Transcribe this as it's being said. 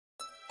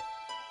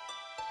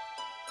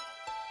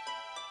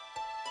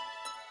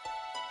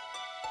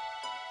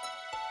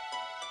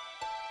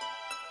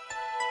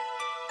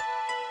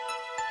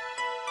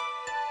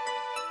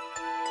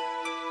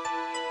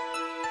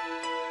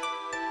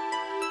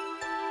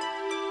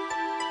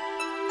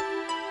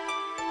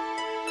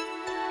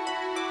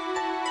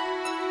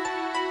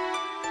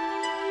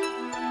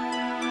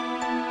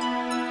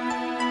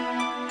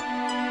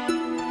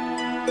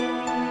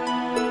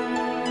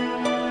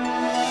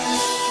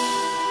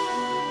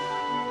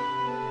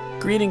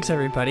Greetings,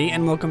 everybody,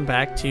 and welcome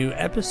back to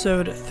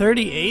episode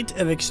 38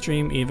 of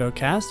Extreme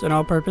EvoCast, an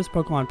all-purpose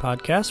Pokemon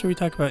podcast where we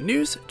talk about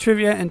news,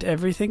 trivia, and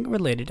everything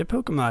related to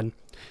Pokemon.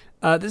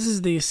 This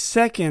is the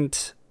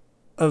second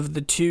of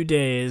the 2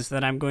 days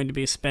that I'm going to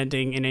be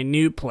spending in a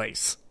new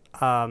place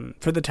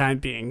for the time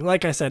being.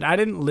 Like I said, I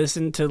didn't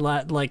listen to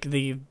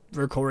the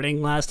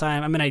recording last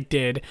time. I mean, I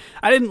did.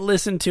 I didn't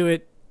listen to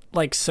it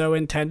so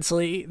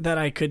intensely that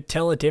I could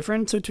tell a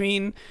difference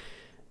between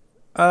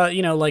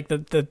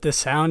the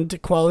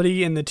sound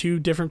quality in the two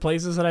different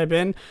places that I've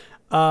been.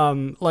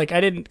 I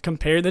didn't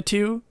compare the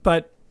two,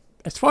 but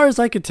as far as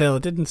I could tell,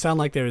 it didn't sound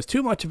like there was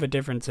too much of a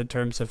difference in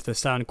terms of the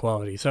sound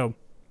quality. So,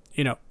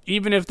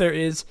 even if there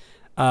is,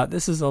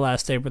 this is the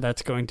last day where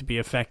that's going to be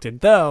affected.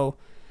 Though,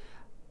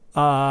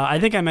 I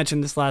think I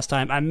mentioned this last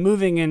time, I'm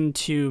moving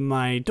into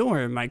my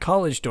dorm, my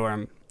college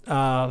dorm,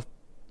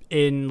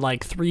 in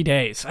 3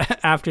 days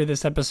after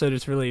this episode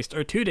is released,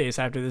 or 2 days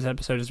after this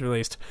episode is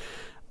released.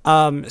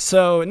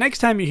 So next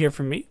time you hear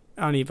from me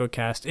on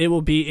EvoCast, it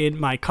will be in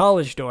my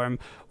college dorm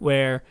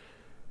where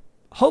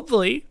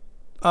hopefully,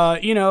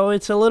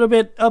 it's a little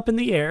bit up in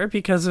the air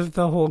because of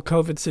the whole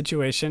COVID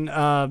situation.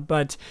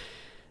 But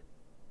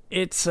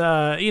it's,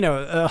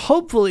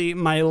 hopefully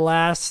my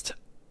last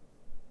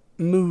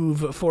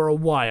move for a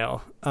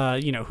while.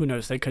 Who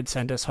knows? They could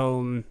send us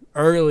home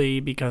early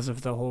because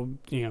of the whole,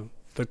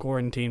 the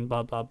quarantine,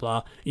 blah, blah,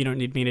 blah. You don't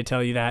need me to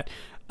tell you that.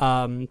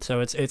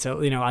 So it's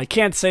I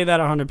can't say that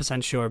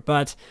 100% sure,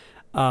 but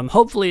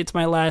hopefully it's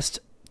my last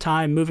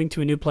time moving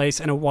to a new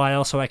place in a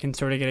while, so I can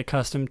sort of get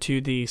accustomed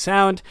to the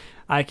sound.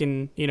 I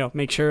can,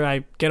 make sure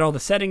I get all the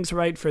settings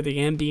right for the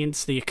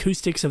ambience, the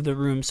acoustics of the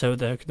room, so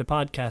the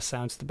podcast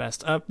sounds the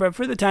best. But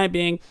for the time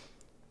being,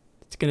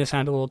 it's going to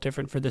sound a little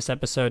different for this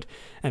episode,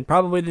 and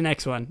probably the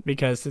next one,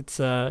 because it's,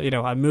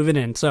 I'm moving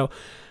in, so,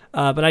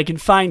 but I can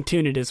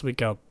fine-tune it as we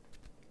go.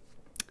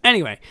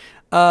 Anyway,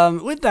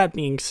 with that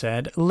being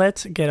said,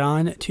 let's get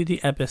on to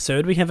the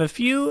episode. We have a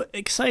few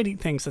exciting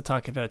things to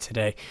talk about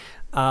today.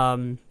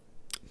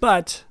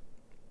 But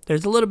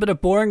there's a little bit of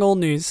boring old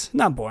news.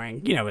 Not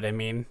boring, you know what I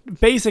mean.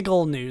 Basic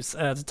old news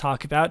to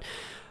talk about.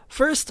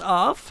 First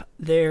off,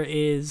 there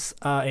is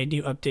a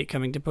new update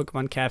coming to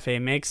Pokemon Cafe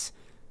Mix.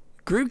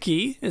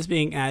 Grookey is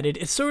being added.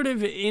 It's sort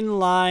of in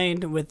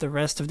line with the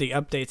rest of the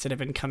updates that have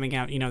been coming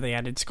out. They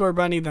added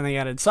Scorbunny, then they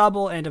added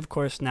Sobble, and of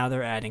course now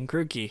they're adding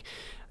Grookey.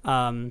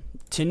 To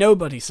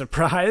nobody's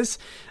surprise.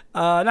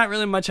 Not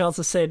really much else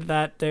to say to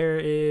that.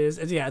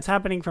 It's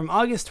happening from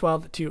August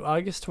 12th to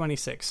August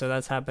 26th. So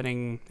that's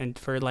happening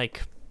for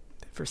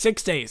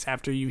 6 days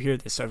after you hear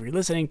this. So if you're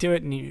listening to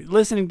it and you're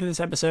listening to this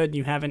episode and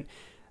you haven't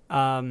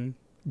done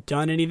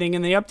anything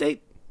in the update,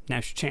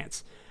 now's your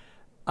chance.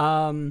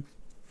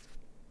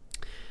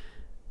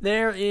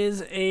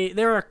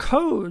 There are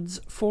codes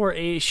for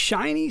a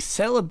shiny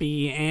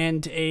Celebi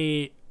and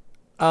a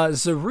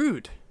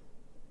Zarude.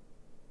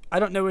 I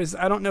don't know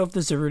if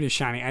the Zarude is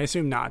shiny. I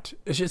assume not.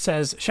 It just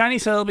says shiny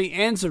Celebi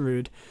and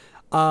Zarude.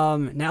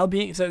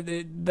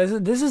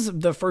 This is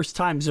the first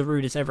time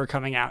Zarude is ever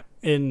coming out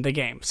in the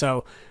game.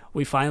 So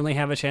we finally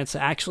have a chance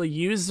to actually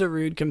use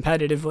Zarude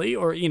competitively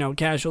or,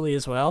 casually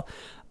as well.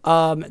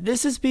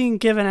 This is being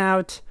given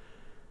out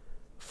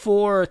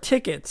for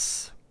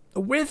tickets,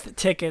 with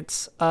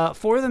tickets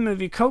for the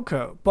movie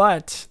Coco.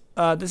 But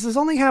this is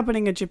only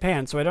happening in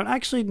Japan, so I don't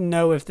actually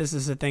know if this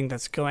is a thing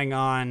that's going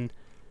on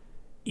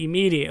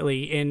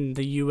immediately in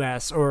the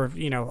US or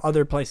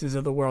other places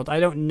of the world. I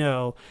don't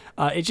know.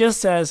 It just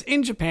says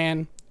in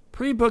Japan,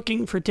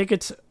 pre-booking for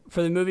tickets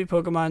for the movie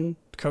Pokemon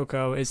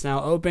Coco is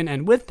now open,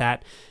 and with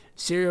that,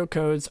 serial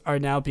codes are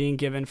now being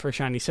given for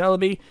shiny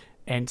Celebi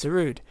and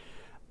Zarude.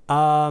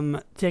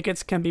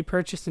 Tickets can be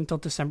purchased until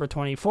December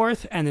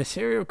 24th, and the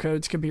serial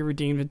codes can be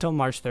redeemed until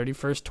March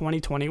 31st,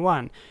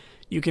 2021.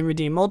 You can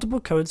redeem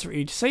multiple codes for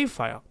each save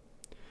file.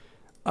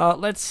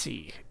 Let's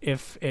see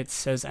if it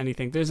says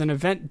anything. There's an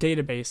event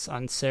database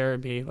on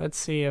Cerebi. Let's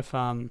see if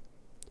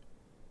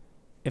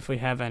we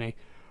have any.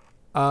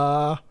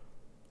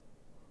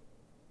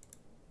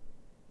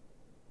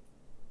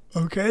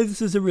 Okay,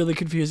 this is a really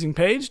confusing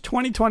page.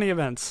 2020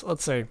 events.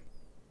 Let's see.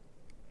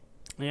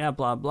 Yeah,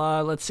 blah,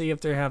 blah. Let's see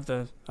if they have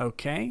the...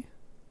 Okay.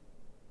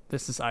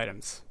 This is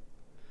items.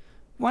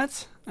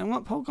 What? I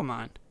want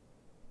Pokemon.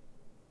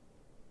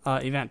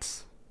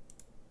 Events.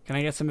 Can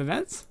I get some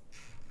events?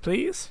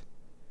 Please?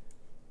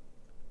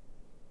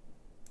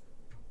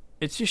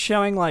 It's just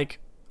showing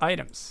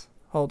items.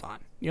 Hold on.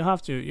 You'll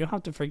have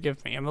to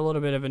forgive me. I'm a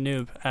little bit of a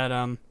noob at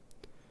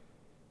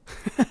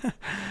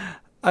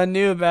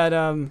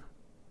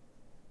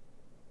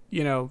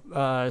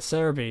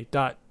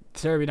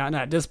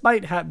Cerebi.net,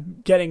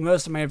 despite getting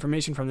most of my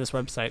information from this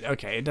website.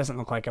 Okay, it doesn't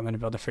look like I'm going to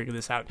be able to figure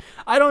this out.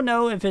 I don't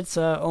know if it's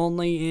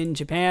only in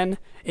Japan.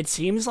 It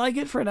seems like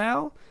it for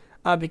now,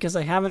 because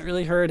I haven't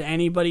really heard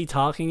anybody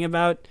talking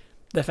about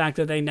the fact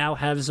that they now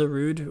have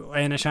Zarude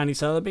and a shiny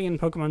Celebi in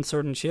Pokemon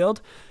Sword and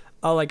Shield,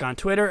 on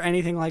Twitter,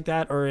 anything like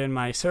that, or in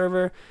my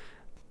server.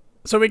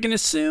 So we can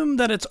assume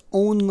that it's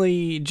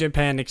only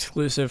Japan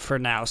exclusive for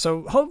now.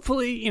 So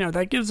hopefully,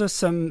 that gives us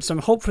some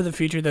hope for the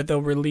future that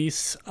they'll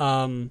release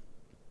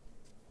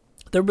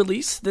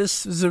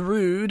this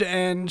Zarude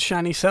and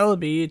Shiny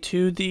Celebi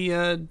to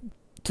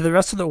the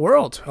rest of the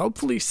world,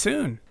 hopefully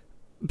soon.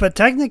 But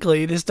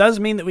technically, this does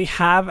mean that we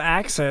have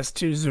access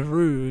to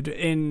Zarude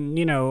in,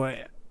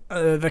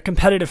 the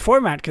competitive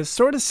format, because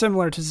sort of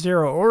similar to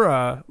Zero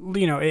Aura,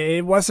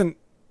 it wasn't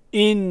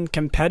in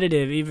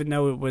competitive, even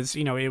though it was,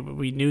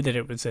 we knew that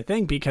it was a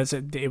thing because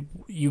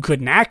you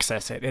couldn't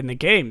access it in the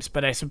games.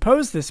 But I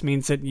suppose this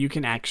means that you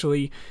can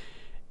actually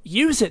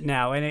use it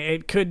now, and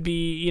it could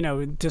be,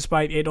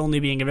 despite it only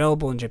being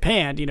available in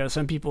Japan,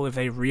 some people, if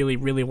they really,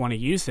 really want to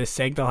use this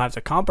thing, they'll have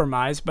to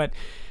compromise, but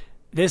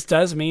this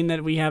does mean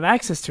that we have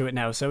access to it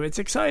now, so it's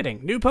exciting.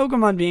 New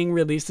Pokemon being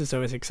released is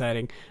always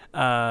exciting.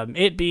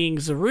 It being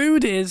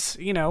Zarude is,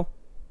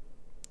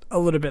 a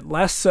little bit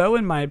less so,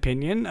 in my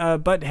opinion,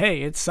 but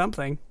hey, it's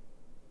something.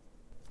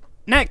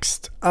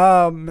 Next,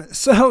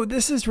 so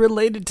this is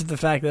related to the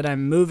fact that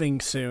I'm moving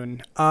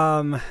soon.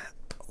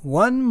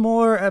 One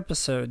more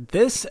episode.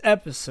 This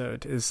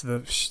episode is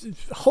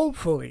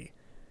hopefully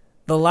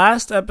the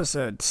last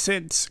episode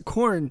since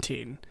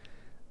quarantine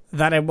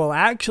that I will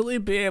actually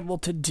be able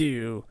to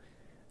do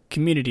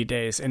community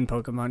days in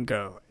Pokemon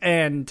Go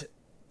and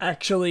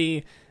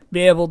actually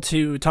be able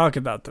to talk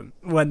about them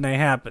when they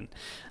happen.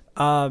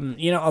 A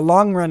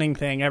long-running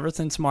thing ever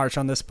since March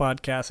on this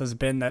podcast has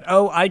been that,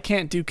 I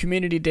can't do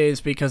community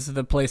days because of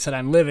the place that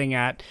I'm living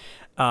at,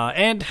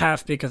 and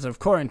half because of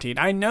quarantine.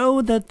 I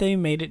know that they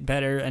made it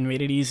better and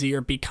made it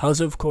easier because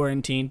of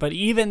quarantine, but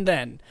even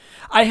then,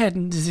 I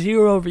had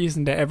zero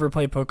reason to ever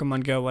play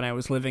Pokemon Go when I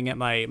was living at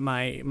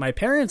my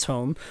parents'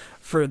 home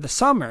for the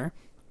summer,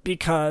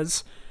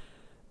 because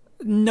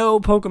no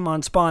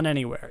Pokemon spawn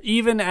anywhere.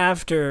 Even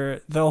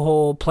after the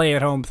whole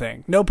play-at-home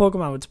thing, no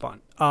Pokemon would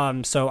spawn.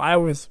 So I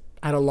was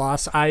at a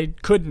loss. I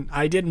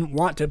didn't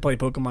want to play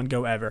Pokemon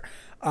Go ever.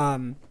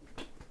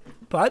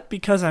 But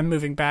because I'm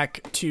moving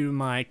back to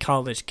my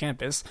college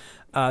campus,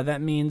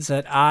 that means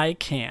that I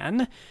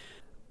can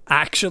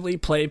actually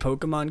play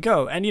Pokemon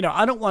Go. And,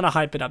 I don't want to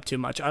hype it up too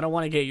much. I don't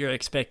want to get your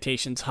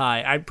expectations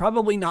high. I'm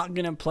probably not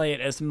going to play it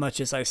as much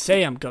as I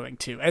say I'm going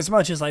to, as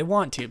much as I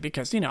want to,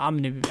 because,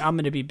 I'm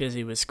going to be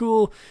busy with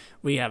school.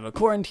 We have a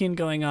quarantine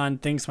going on.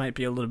 Things might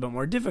be a little bit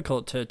more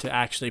difficult to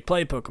actually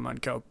play Pokemon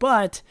Go.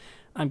 But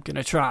I'm going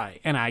to try,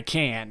 and I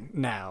can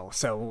now.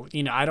 So,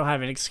 I don't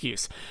have an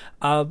excuse.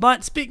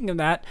 But speaking of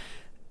that,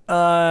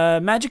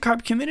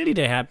 Magikarp Community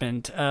Day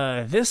happened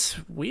this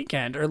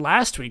weekend, or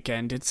last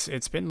weekend.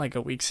 It's been like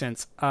a week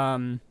since.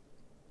 And,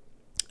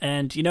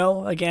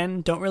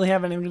 again, don't really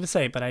have anything to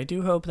say, but I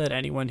do hope that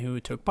anyone who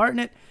took part in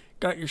it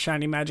got your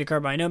shiny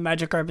Magikarp. I know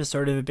Magikarp is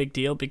sort of a big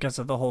deal because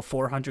of the whole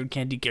 400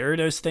 Candy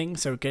Gyarados thing,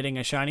 so getting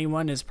a shiny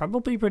one is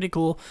probably pretty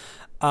cool.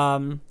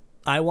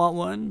 I want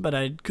one, but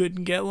I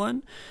couldn't get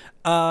one.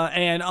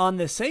 And on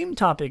the same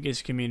topic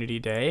as Community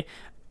Day,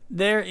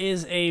 there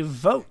is a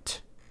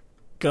vote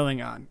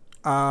going on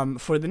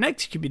for the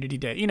next Community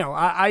Day.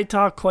 I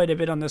talk quite a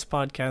bit on this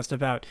podcast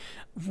about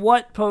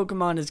what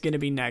Pokemon is going to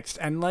be next,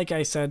 and like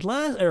I said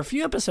a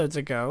few episodes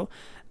ago,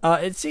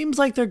 it seems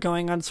like they're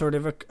going on sort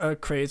of a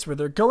craze where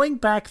they're going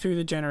back through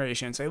the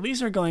generations. At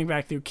least they're going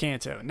back through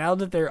Kanto, now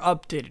that they're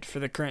updated for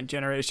the current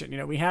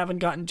generation. We haven't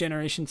gotten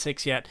Generation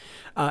 6 yet,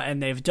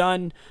 and they've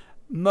done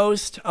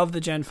most of the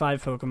Gen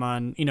 5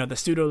 Pokemon, the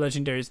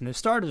pseudo-legendaries and the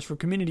starters for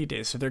Community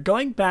Days. So they're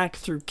going back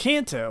through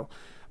Kanto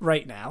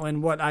right now,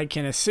 and what I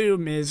can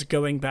assume is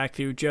going back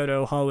through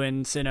Johto,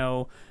 Hoenn,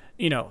 Sinnoh,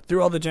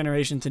 through all the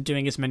generations and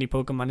doing as many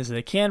Pokemon as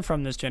they can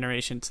from those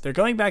generations. They're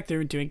going back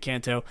through and doing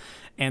Kanto,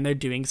 and they're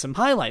doing some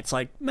highlights,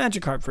 like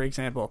Magikarp, for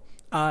example.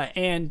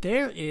 And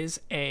there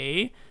is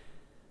a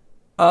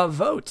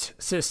vote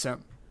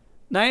system.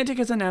 Niantic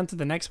has announced that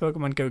the next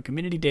Pokemon Go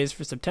Community Days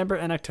for September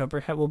and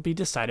October will be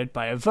decided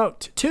by a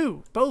vote.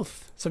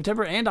 Both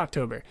September and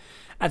October.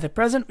 At the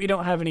present, we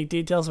don't have any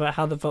details about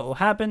how the vote will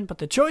happen, but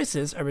the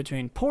choices are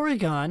between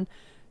Porygon,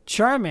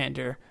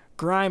 Charmander,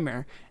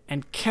 Grimer,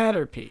 and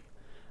Caterpie.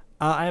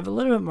 I have a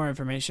little bit more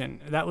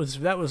information. That was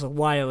a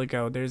while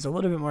ago. There's a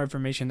little bit more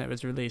information that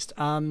was released.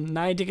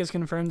 Niantic has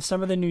confirmed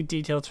some of the new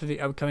details for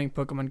the upcoming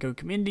Pokemon Go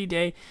Community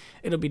Day.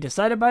 It'll be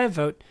decided by a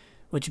vote,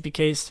 which will be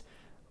cast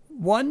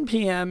 1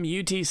 p.m.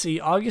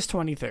 UTC August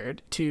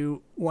 23rd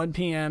to 1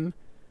 p.m.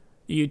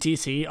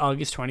 UTC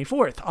August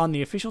 24th on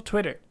the official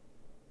Twitter.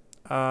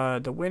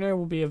 The winner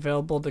will be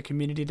available the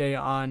Community Day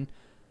on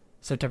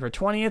September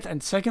 20th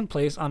and second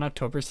place on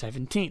October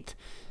 17th.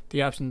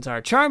 The options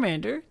are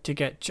Charmander to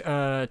get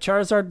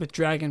Charizard with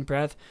Dragon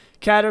Breath,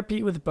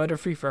 Caterpie with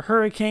Butterfree for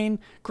Hurricane,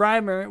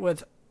 Grimer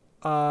with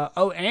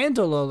and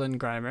Alolan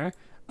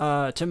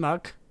Grimer to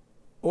Muck,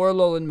 or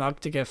Alolan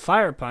Muck to get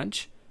Fire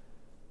Punch.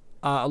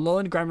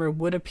 Alolan Grimer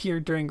would appear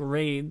during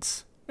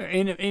raids,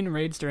 in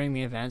raids during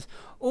the event,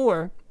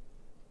 or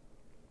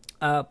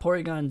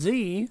Porygon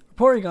Z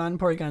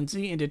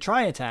into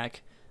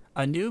Tri-Attack,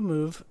 a new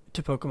move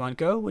to Pokemon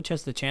Go, which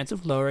has the chance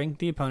of lowering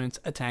the opponent's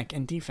attack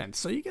and defense.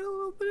 So you get a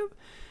little bit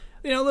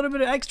a little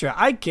bit of extra.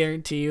 I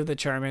guarantee you that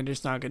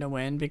Charmander's not going to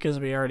win because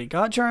we already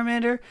got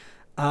Charmander.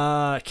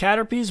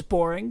 Caterpie's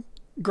boring.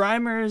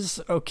 Grimer's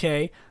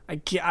okay.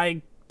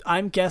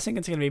 I'm guessing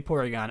it's going to be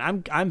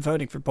Porygon. I'm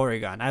voting for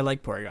Porygon. I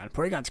like Porygon.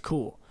 Porygon's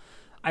cool.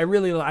 I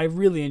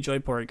really enjoy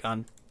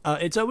Porygon.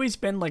 It's always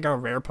been like a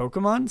rare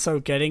Pokemon, so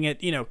getting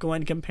it,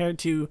 going compared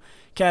to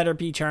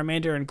Caterpie,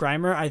 Charmander, and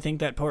Grimer, I think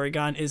that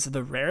Porygon is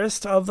the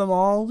rarest of them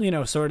all,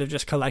 sort of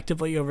just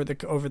collectively over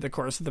the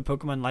course of the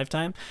Pokemon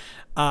lifetime.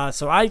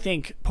 So I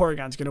think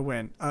Porygon's going to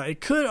win.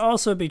 It could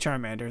also be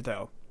Charmander,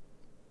 though.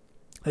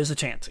 There's a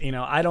chance.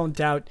 I don't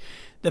doubt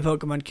the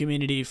Pokemon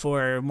community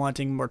for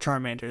wanting more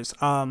Charmanders.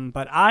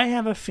 But I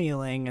have a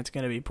feeling it's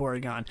going to be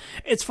Porygon.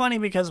 It's funny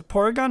because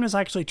Porygon was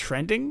actually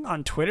trending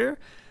on Twitter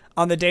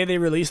on the day they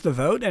released the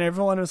vote, and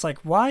everyone was like,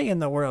 why in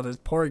the world is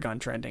Porygon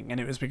trending? And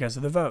it was because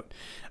of the vote.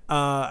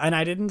 And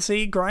I didn't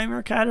see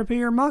Grimer,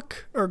 Caterpie, or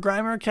Muck, or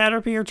Grimer,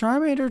 Caterpie, or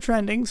Charmander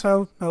trending,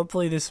 so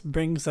hopefully this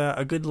brings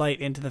a good light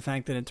into the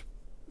fact that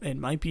it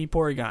might be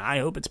Porygon. I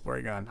hope it's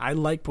Porygon. I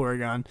like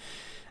Porygon.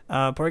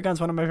 Porygon's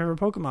one of my favorite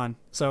Pokemon,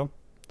 so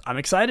I'm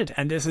excited.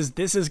 And this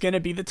is going to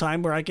be the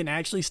time where I can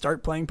actually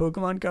start playing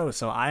Pokemon Go,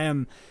 so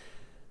I'm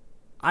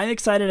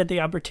excited at the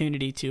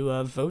opportunity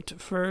to vote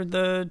for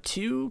the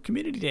 2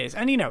 community days.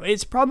 And,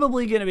 it's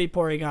probably going to be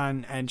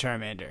Porygon and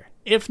Charmander.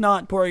 If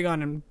not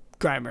Porygon and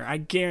Grimer, I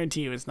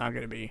guarantee you it's not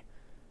going to be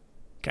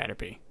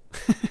Caterpie.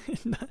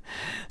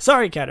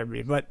 Sorry,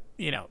 Caterpie, but,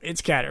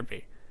 it's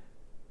Caterpie.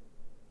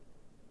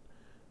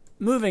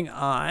 Moving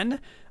on.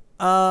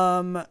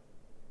 The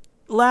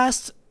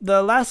last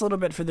little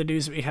bit for the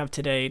news that we have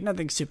today,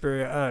 nothing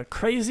super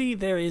crazy.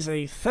 There is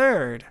a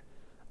third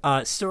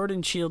Sword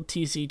and Shield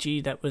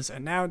TCG that was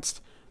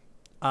announced.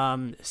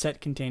 Set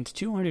contains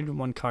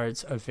 201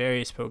 cards of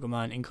various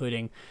Pokemon,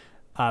 including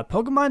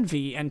Pokemon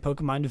V and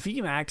Pokemon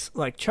VMAX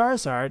like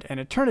Charizard and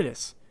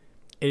Eternatus.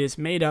 It is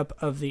made up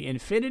of the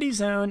Infinity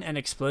Zone and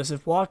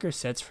Explosive Walker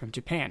sets from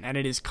Japan, and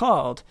it is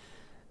called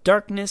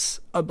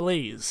Darkness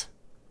Ablaze.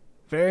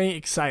 Very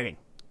exciting.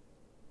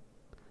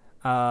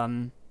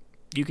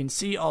 You can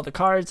see all the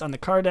cards on the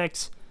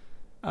Cardex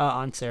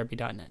on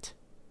Cerebi.net.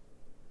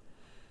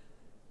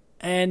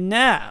 And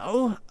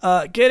now,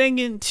 getting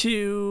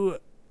into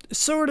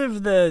sort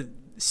of the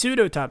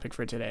pseudo topic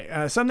for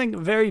today,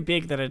 something very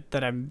big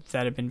that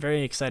I've been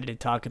very excited to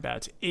talk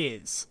about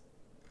is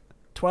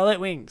Twilight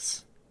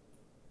Wings,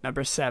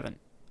 number 7.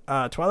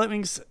 Twilight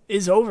Wings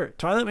is over.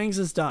 Twilight Wings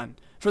is done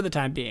for the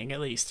time being,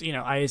 at least.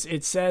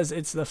 It says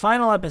it's the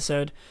final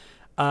episode.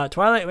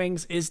 Twilight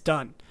Wings is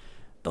done.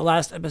 The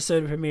last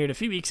episode premiered a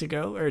few weeks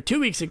ago, or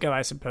 2 weeks ago,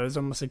 I suppose,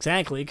 almost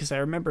exactly, because I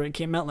remember it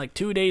came out like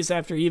 2 days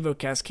after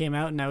EvoCast came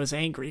out, and I was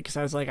angry, because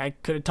I was like, I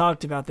could have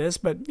talked about this,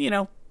 but,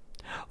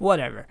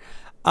 whatever.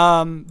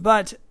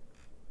 But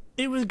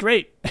it was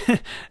great.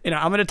 I'm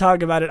going to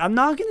talk about it. I'm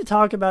not going to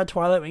talk about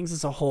Twilight Wings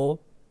as a whole,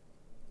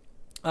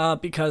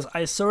 because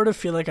I sort of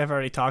feel like I've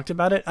already talked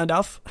about it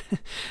enough.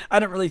 I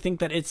don't really think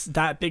that it's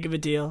that big of a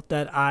deal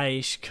that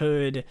I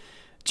could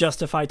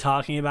justify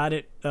talking about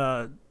it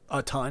a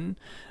ton.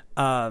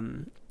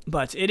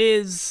 But it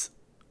is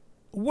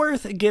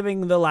worth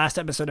giving the last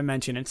episode a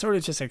mention and sort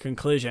of just a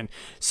conclusion.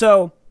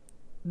 So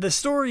the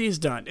story is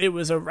done. It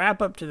was a wrap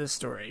up to the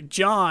story.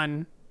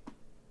 John,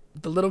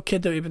 the little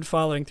kid that we've been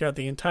following throughout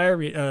the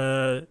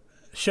entire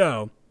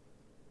show,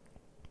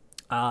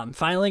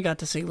 finally got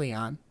to see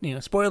Leon.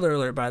 Spoiler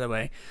alert, by the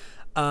way.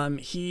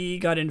 He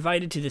got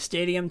invited to the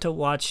stadium to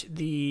watch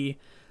the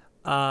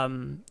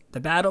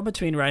battle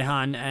between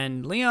Raihan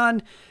and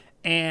Leon.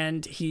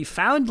 And he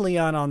found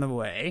Leon on the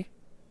way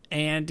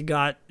and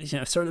got,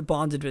 sort of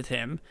bonded with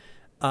him,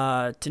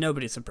 to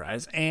nobody's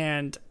surprise,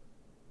 and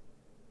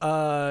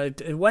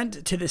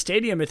went to the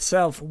stadium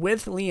itself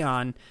with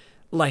Leon,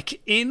 like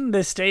in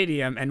the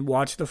stadium, and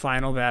watched the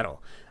final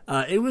battle.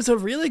 It was a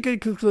really good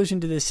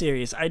conclusion to this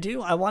series.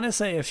 I want to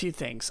say a few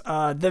things.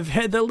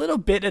 The little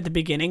bit at the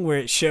beginning where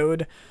it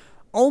showed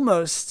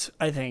almost,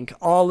 I think,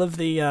 all of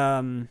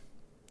the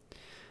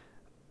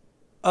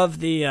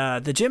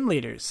gym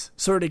leaders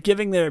sort of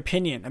giving their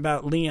opinion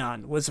about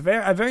Leon was a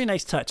very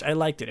nice touch. I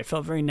liked it. It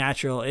felt very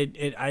natural.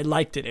 I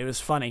liked it. It was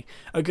funny.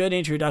 A good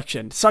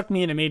introduction. Sucked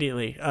me in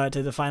immediately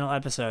to the final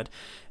episode.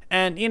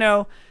 And,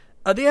 the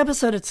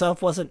episode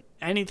itself wasn't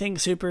anything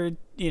super,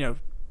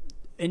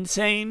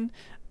 insane.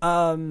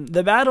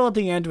 The battle at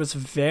the end was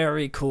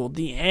very cool.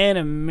 The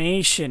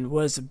animation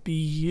was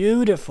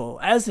beautiful,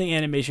 as the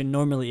animation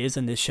normally is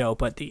in this show,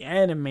 but the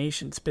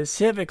animation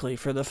specifically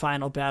for the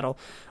final battle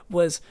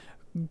was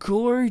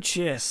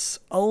gorgeous.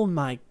 Oh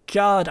my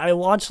god. I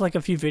watched like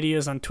a few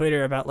videos on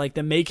Twitter about like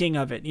the making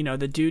of it.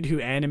 The dude who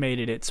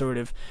animated it sort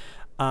of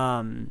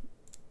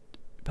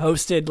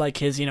posted like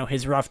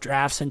his rough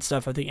drafts and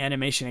stuff of the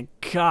animation, and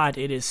god,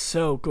 it is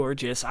so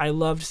gorgeous. I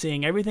loved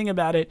seeing everything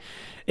about it.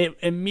 It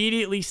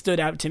immediately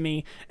stood out to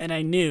me, and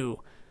I knew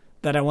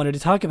that I wanted to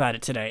talk about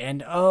it today.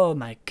 And oh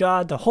my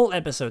god, the whole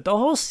episode, the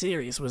whole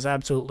series was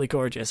absolutely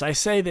gorgeous. I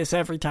say this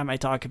every time I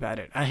talk about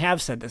it. I have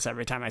said this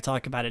every time I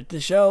talk about it.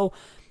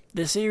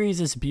 The series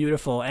is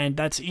beautiful, and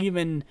that's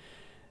even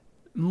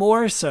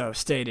more so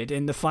stated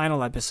in the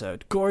final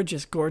episode.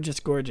 Gorgeous, gorgeous,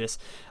 gorgeous.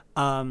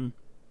 And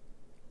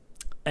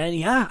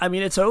yeah, I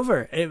mean, it's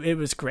over. It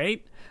was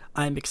great.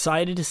 I'm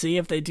excited to see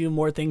if they do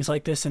more things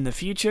like this in the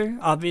future.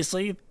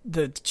 Obviously,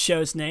 the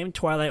show's name,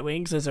 Twilight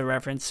Wings, is a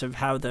reference of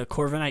how the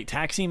Corviknight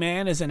Taxi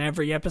Man is in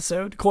every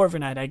episode.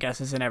 Corviknight, I guess,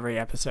 is in every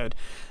episode.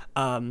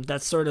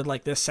 That's sort of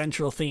like the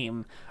central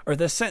theme, or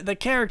the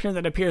character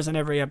that appears in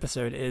every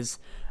episode is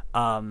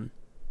the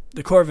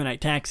Corviknight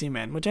Taxi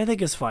Man, which I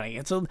think is funny.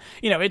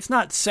 It's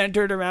not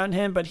centered around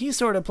him, but he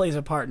sort of plays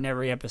a part in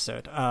every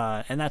episode,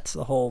 and that's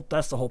the whole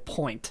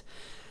point.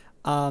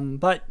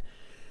 But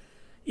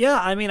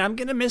yeah, I mean, I'm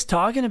going to miss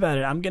talking about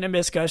it. I'm going to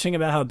miss gushing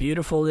about how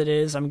beautiful it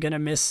is. I'm going to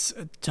miss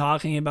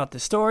talking about the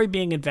story,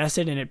 being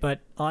invested in it. But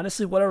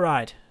honestly, what a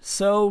ride.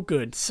 So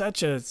good.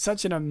 Such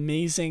an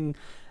amazing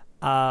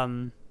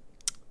series.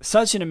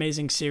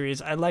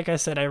 Like I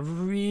said, I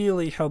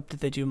really hope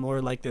that they do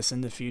more like this in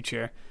the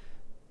future.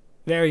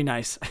 Very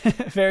nice.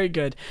 Very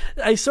good.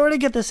 I sort of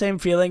get the same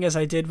feeling as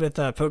I did with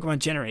Pokemon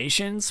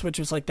Generations, which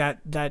was like that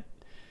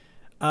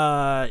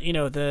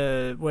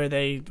where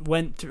they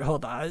went through,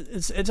 hold on,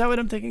 is that what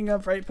I'm thinking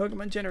of, right?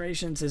 Pokemon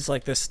Generations is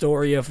like the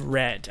story of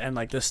Red, and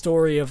like the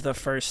story of the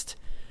first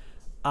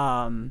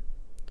the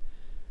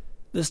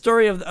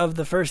story of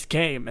the first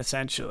game,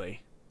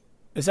 essentially.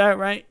 Is that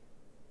right?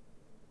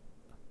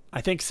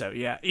 I think so.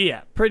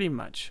 Yeah, pretty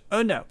much.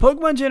 Oh no,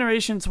 Pokemon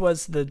Generations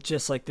was the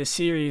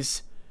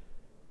series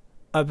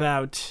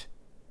about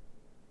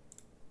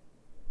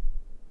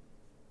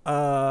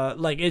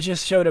it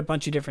just showed a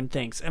bunch of different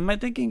things. Am I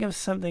thinking of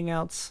something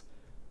else?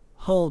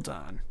 Hold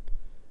on.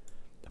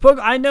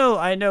 I know.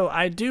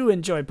 I do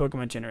enjoy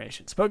Pokemon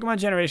Generations. Pokemon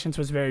Generations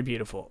was very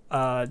beautiful.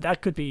 I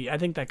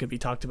think that could be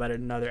talked about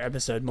in another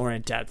episode more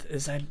in depth.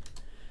 Is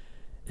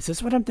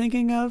this what I'm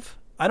thinking of?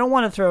 I don't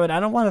want to throw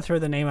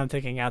the name I'm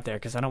thinking out there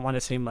because I don't want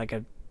to seem like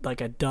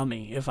a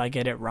dummy if I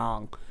get it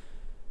wrong.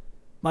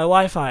 My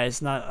Wi-Fi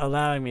is not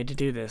allowing me to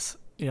do this.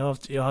 You'll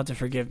have to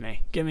forgive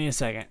me. Give me a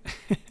second.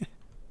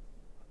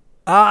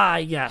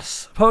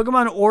 Yes.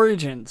 Pokemon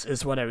Origins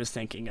is what I was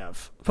thinking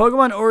of.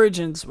 Pokemon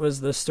Origins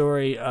was the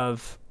story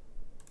of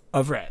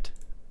Red.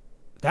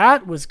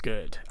 That was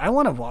good. I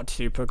want to watch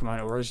through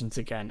Pokemon Origins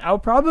again. I'll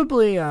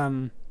probably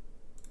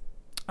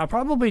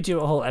do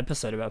a whole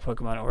episode about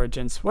Pokemon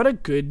Origins. What a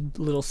good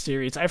little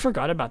series. I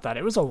forgot about that.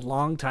 It was a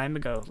long time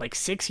ago. Like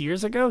 6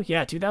 years ago?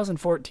 Yeah,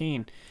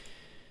 2014.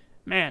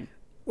 Man,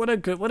 what a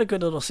good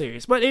little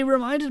series. But it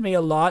reminded me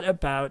a lot of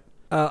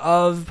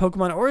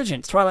Pokemon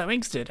Origins. Twilight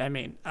Wings did, I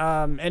mean.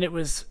 And it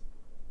was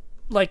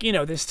the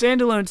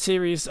standalone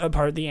series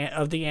of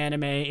the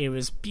anime. It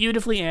was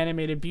beautifully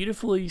animated,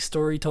 beautifully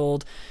story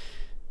told.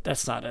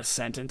 That's not a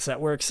sentence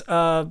that works.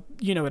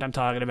 You know what I'm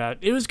talking about.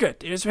 It was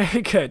good. It was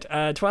very good.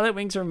 Twilight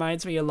Wings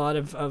reminds me a lot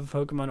of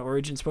Pokemon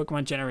Origins,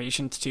 Pokemon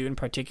Generations 2 in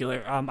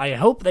particular. I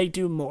hope they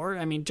do more.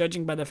 I mean,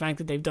 judging by the fact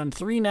that they've done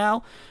 3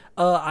 now,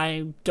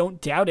 I don't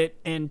doubt it,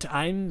 and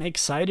I'm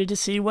excited to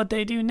see what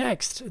they do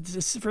next.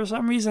 For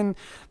some reason,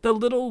 the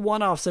little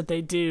one-offs that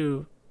they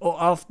do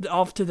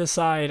off to the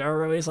side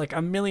are always like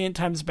a million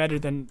times better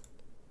than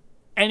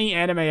any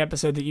anime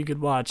episode that you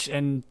could watch,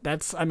 and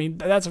that's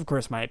of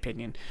course my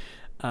opinion.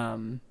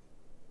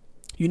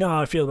 You know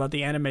how I feel about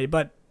the anime,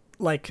 but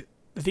like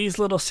these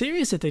little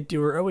series that they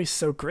do are always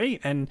so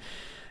great, and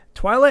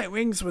Twilight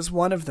Wings was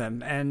one of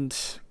them. And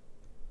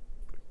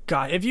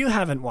God, if you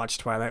haven't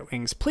watched Twilight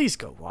Wings, please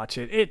go watch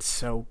it. It's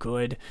so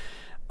good.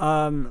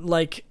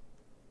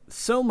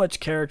 So much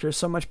character,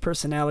 so much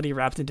personality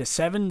wrapped into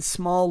 7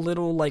 small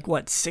little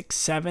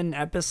 6-7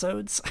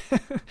 episodes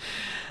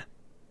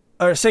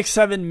or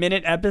 6-7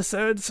 minute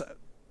episodes.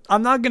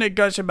 I'm not going to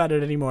gush about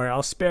it anymore.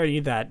 I'll spare you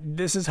that.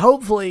 This is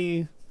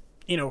hopefully,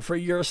 for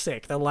your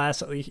sake, the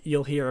last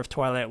you'll hear of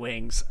Twilight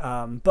Wings.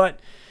 But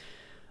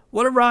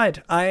what a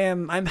ride.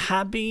 I'm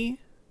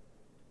happy.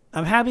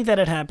 I'm happy that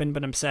it happened,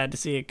 but I'm sad to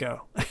see it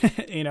go.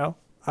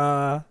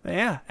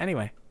 Yeah,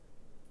 anyway.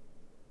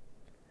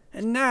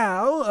 And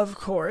now, of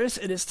course,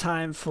 it is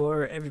time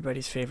for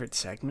everybody's favorite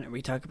segment where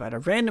we talk about a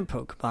random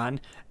Pokemon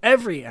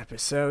every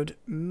episode.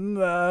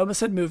 Almost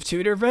said Move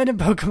Tutor, random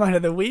Pokemon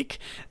of the week.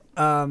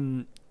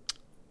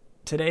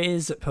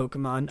 Today's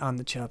Pokemon on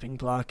the chopping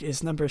block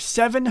is number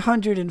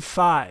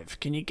 705.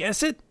 Can you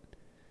guess it?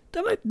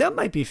 That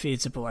might be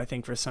feasible, I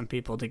think, for some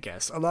people to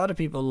guess. A lot of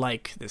people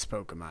like this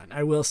Pokemon.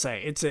 I will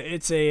say it's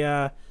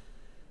a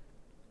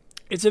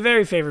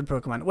very favorite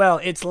Pokemon.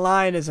 Well, its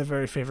line is a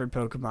very favorite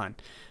Pokemon.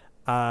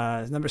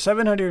 Number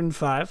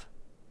 705.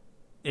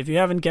 If you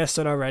haven't guessed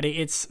it already,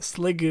 it's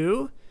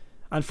Sliggoo.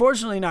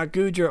 Unfortunately, not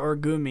Goodra or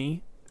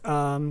Gumi.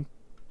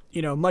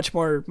 Much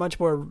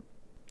more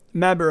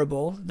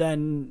memorable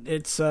than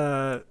its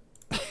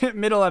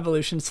middle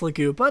evolution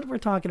Sliggoo, but we're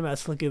talking about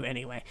Sliggoo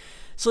anyway.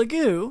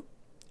 Sliggoo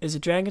is a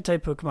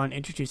Dragon-type Pokemon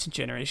introduced in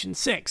Generation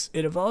 6.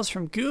 It evolves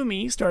from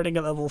Gumi starting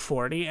at level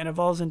 40 and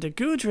evolves into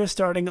Goodra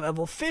starting at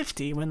level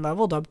 50 when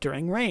leveled up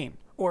during Rain,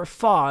 or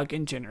Fog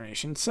in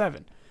Generation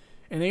 7,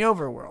 in the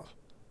overworld.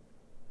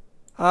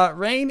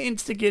 Rain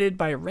instigated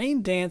by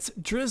rain dance,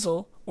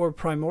 drizzle, or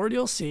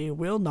primordial sea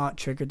will not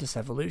trigger this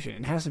evolution.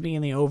 It has to be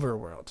in the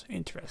overworld.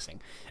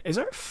 Interesting. Is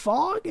there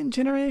fog in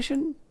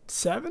Generation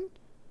 7?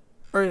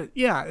 Or,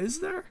 yeah, is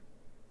there?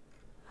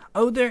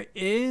 Oh, there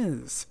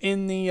is.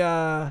 In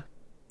the,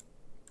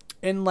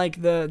 in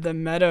like the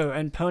meadow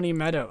and Pony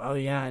Meadow. Oh,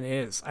 yeah, it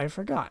is. I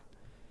forgot.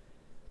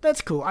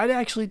 That's cool. I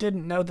actually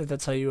didn't know that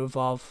that's how you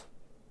evolve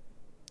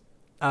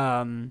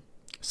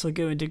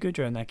Sliggoo into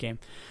Goodra in that game.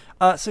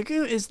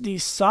 Sliggoo is the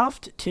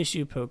soft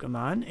tissue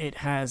Pokemon. It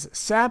has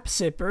Sap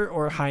Sipper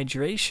or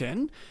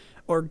Hydration,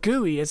 or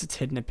Gooey as its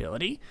hidden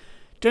ability.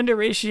 Gender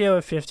ratio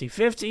of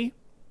 50-50.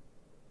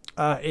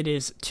 It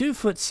is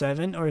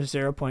 2'7" or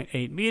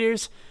 0.8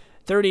 meters,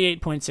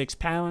 38.6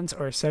 pounds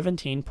or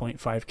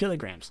 17.5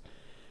 kilograms.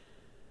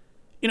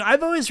 You know,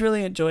 I've always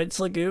really enjoyed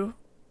Sliggoo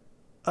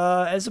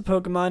as a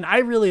Pokemon. I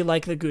really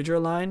like the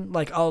Goodra line,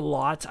 like, a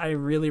lot. I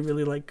really,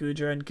 really like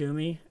Goodra and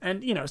Goomy.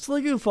 And, you know,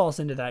 Sliggoo falls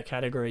into that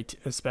category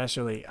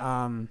especially.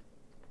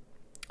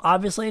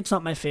 Obviously, it's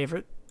not my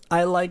favorite.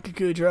 I like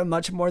Goodra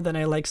much more than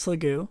I like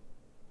Sliggoo.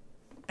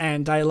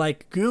 And I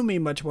like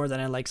Goomy much more than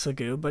I like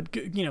Sliggoo. But,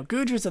 you know,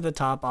 Goodra's at the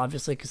top,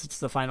 obviously, because it's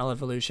the final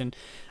evolution.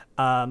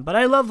 But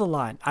I love the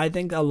line. I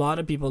think a lot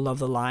of people love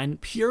the line.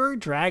 Pure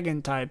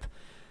Dragon type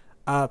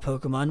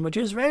Pokemon, which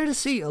is rare to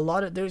see.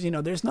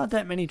 There's not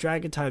that many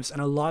Dragon types,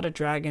 and a lot of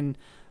Dragon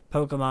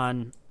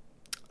Pokemon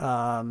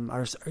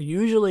are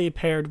usually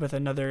paired with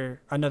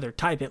another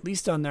type, at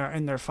least in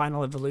their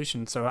final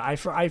evolution. So I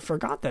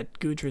forgot that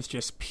Goodra is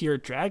just pure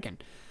Dragon.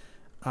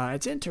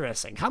 It's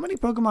interesting. How many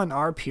Pokemon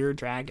are pure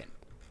Dragon?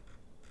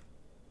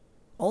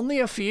 Only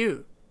a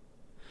few.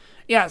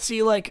 Yeah,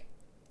 see, like,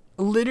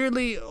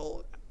 literally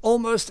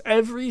almost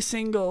every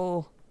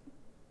single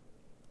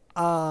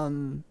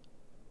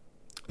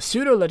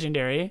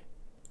pseudo-legendary,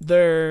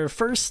 their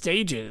first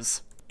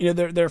stages,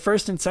 their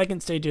first and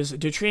second stages,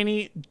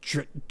 Dratini,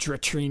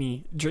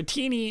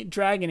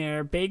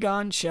 Dragonair,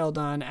 Bagon,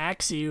 Sheldon,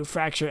 Axew,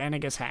 Fracture, and I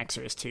guess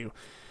Haxorus too,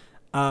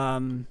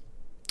 are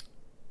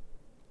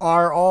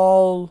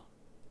all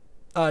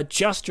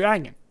just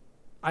Dragon.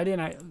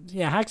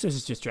 Haxorus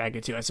is just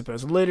Dragon too, I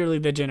suppose. Literally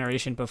the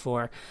generation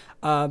before.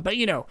 But,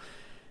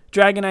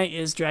 Dragonite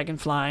is Dragon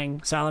Flying.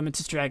 Salamence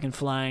is Dragon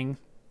Flying.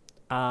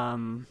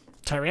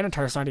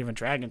 Tyranitar's not even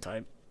Dragon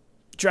type.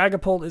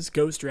 Dragapult is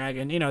Ghost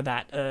Dragon. You know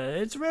that.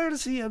 It's rare to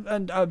see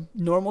a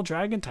normal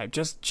Dragon type.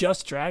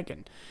 Just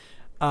Dragon.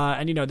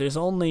 And, there's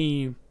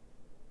only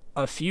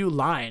a few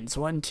lines.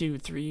 1, 2,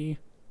 3,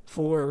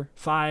 4,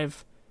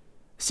 5,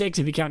 6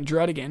 if you count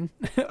Druddigan.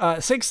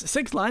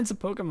 Six lines of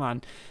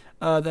Pokemon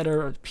that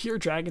are pure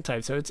Dragon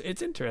type. So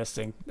it's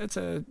interesting. It's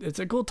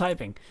a cool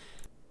typing.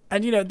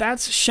 And,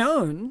 that's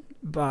shown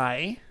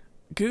by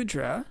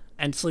Goodra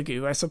and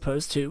Sliggoo, I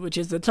suppose, too, which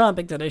is the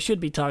topic that I should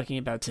be talking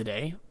about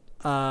today.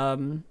 Not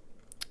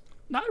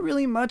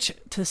really much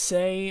to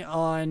say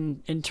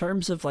in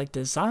terms of, like,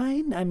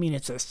 design. I mean,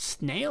 it's a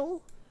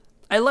snail.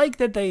 I like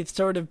that they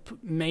sort of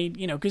made,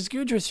 because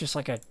Goodra's just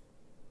like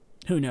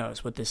who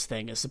knows what this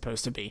thing is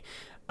supposed to be.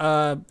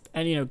 And,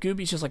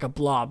 Gooby's just like a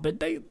blob, but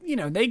they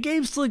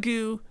gave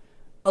Sliggoo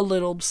a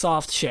little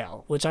soft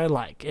shell, which I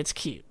like. It's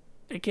cute.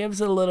 It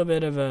gives it a little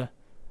bit of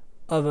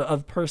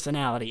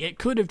personality. It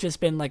could have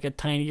just been like a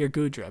tinier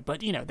Goodra,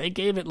 but they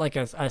gave it like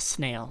a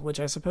snail, which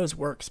I suppose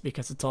works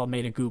because it's all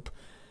made of goop.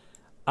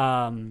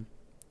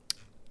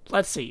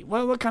 Let's see.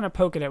 What kind of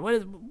Pokedex?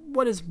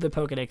 What does the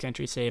Pokedex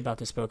entry say about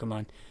this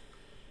Pokemon?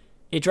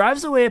 It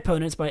drives away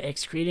opponents by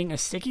excreting a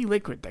sticky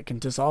liquid that can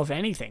dissolve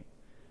anything.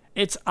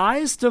 Its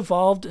eyes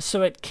devolved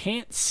so it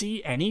can't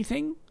see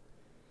anything?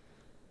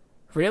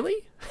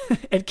 Really?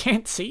 It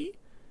can't see?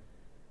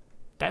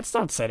 That's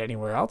not said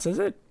anywhere else, is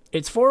it?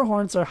 Its 4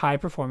 horns are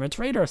high-performance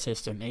radar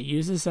system. It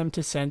uses them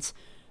to sense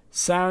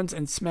sounds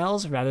and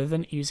smells rather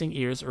than using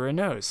ears or a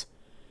nose.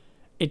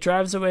 It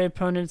drives away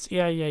opponents.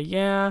 Yeah.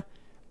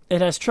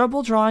 It has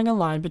trouble drawing a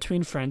line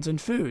between friends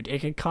and food.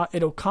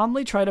 It'll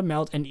calmly try to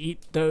melt and eat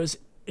those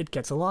it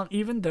gets along,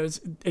 even those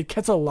it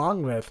gets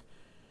along with.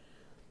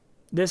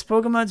 This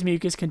Pokemon's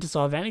mucus can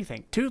dissolve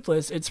anything.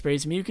 Toothless, it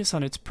sprays mucus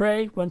on its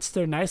prey. Once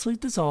they're nicely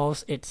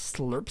dissolved, it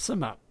slurps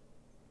them up.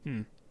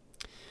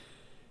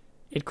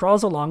 It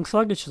crawls along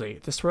sluggishly.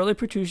 The swirly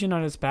protrusion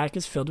on its back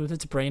is filled with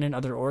its brain and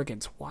other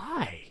organs.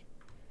 Why?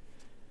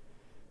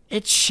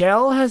 Its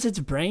shell has its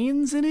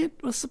brains in it?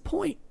 What's the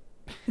point?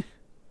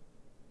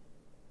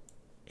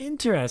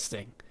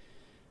 Interesting.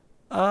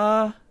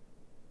 I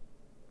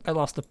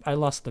lost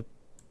the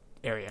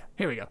area.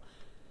 Here we go.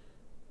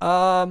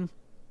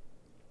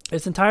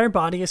 Its entire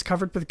body is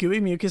covered with gooey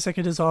mucus that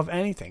can dissolve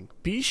anything.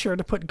 Be sure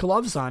to put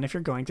gloves on if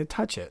you're going to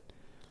touch it.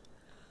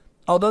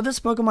 Although this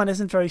Pokemon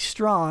isn't very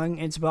strong,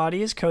 its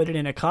body is coated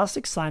in a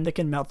caustic slime that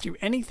can melt through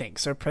anything,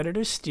 so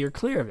predators steer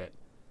clear of it.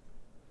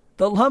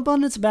 The lump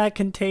on its back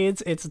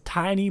contains its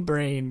tiny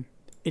brain.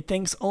 It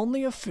thinks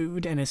only of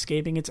food and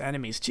escaping its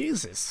enemies.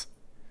 Jesus.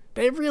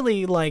 They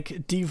really,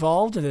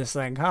 devolved this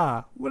thing,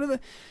 huh?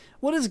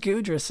 What does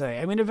Goodra say?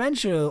 I mean,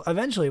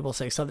 eventually we'll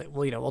say something.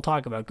 We'll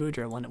talk about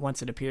Goodra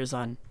once it appears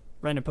on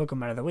Random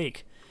Pokemon of the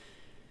Week.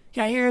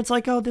 Yeah, here it's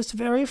like, oh, this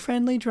very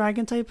friendly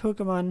dragon-type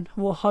Pokemon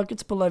will hug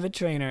its beloved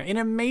trainer. An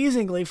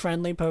amazingly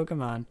friendly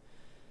Pokemon.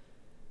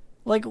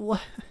 Like,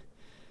 what?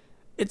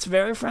 It's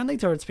very friendly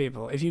towards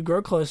people. If you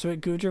grow close to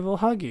it, Goodra will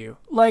hug you.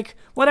 Like,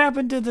 what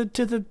happened to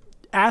the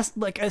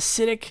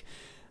acidic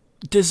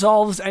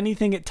dissolves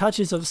anything it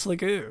touches of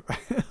Sliggoo?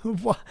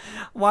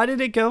 Why did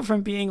it go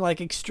from being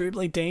like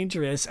extremely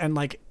dangerous and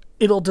like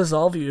it'll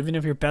dissolve you even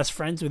if you're best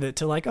friends with it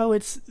to like, oh,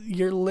 it's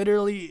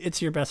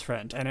your best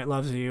friend and it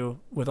loves you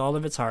with all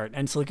of its heart,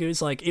 and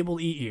Sliggoo's like, it will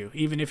eat you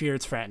even if you're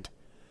its friend.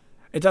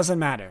 It doesn't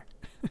matter.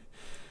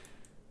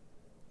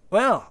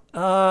 Well,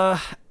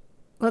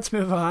 let's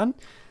move on.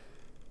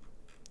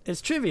 It's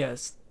trivia.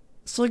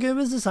 Sliggoo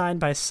was designed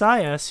by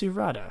Saya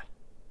Tsuruda.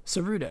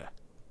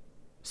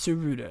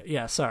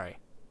 Yeah, sorry.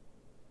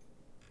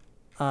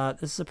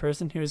 This is a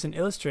person who is an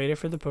illustrator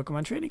for the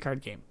Pokemon trading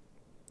card game.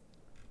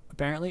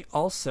 Apparently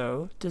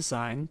also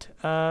designed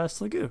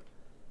Sliggoo.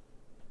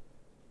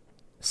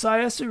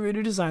 Saya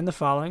Tsuruda designed the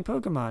following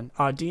Pokemon: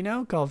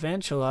 Audino,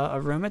 Galvantula,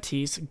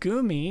 Aromatisse,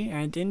 Gumi,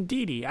 and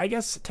Indeedee. I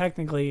guess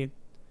technically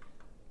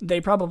they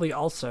probably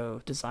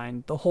also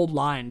designed the whole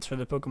lines for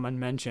the Pokemon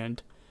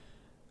mentioned.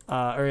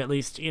 Or at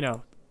least,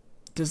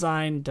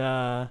 designed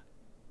designed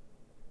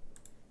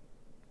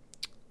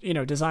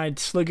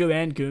Sliggoo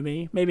and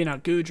Gumi. Maybe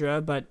not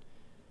Goodra, but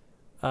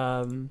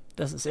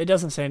it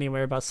doesn't say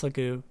anywhere about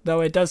Sliggoo, though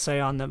it does say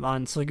on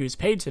Sliggoo's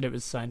page that it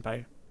was designed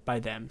by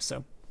them.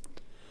 So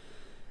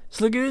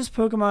Sliggoo's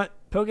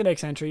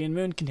Pokedex entry in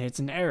Moon contains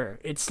an error.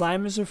 Its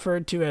slime is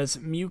referred to as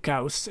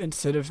Mucus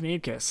instead of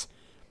Mucus.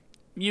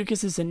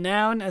 Mucus is a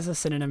noun as a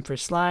synonym for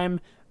slime.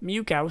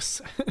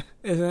 Mucus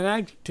is an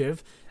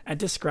adjective and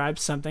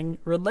describes something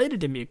related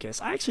to mucus.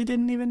 I actually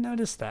didn't even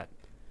notice that.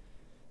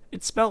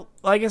 It's spelt,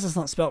 well, I guess it's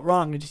not spelt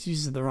wrong, it just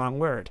uses the wrong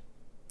word.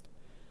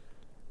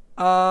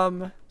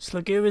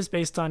 Sliggoo is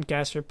based on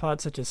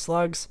gastropods such as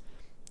slugs,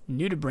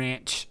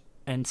 nudibranch,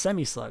 and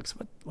semi-slugs.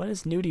 What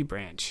is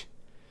nudibranch?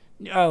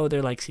 Oh,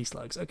 they're like sea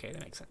slugs. Okay,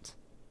 that makes sense.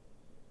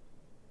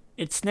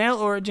 Its snail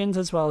origins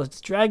as well as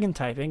its dragon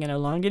typing and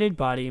elongated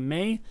body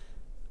may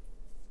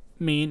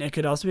mean it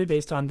could also be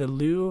based on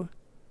the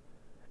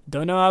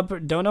don't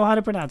know how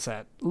to pronounce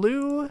that.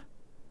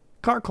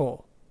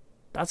 Carcole.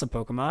 That's a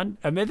Pokemon.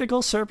 A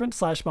mythical serpent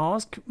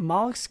 /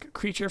 mollusk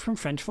creature from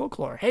French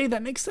folklore. Hey,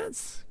 that makes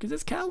sense, because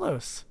it's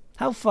Kalos.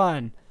 How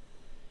fun.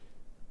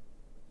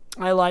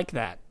 I like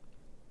that.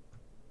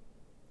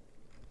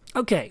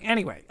 Okay,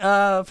 anyway,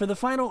 for the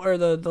final, or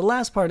the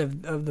last part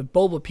of the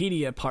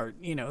Bulbapedia part,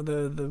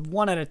 the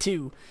 1 out of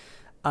 2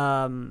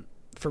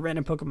 for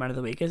random Pokemon of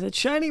the week is its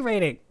shiny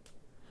rating.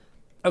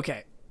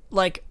 Okay,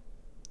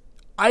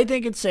 I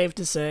think it's safe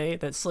to say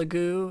that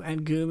Sliggoo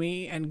and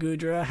Gumi and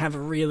Goodra have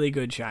really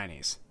good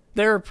shinies.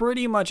 They're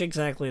pretty much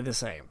exactly the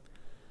same.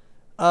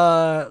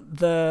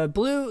 The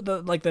blue,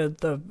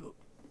 the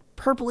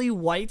purpley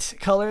white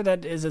color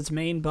that is its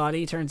main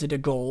body turns into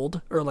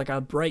gold, or like a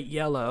bright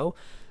yellow.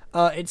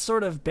 Its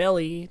sort of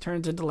belly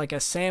turns into like a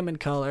salmon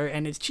color,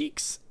 and its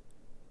cheeks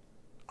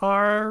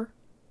are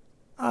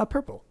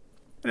purple.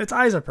 And its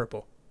eyes are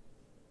purple.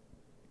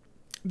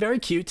 Very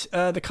cute.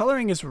 The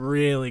coloring is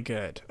really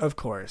good, of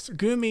course.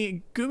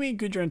 Gumi,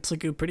 Goodra, and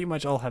Sliggoo pretty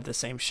much all have the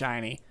same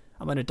shiny.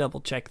 I'm going to double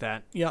check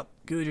that. Yep,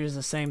 Goodra is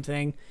the same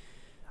thing.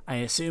 I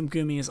assume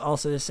Gumi is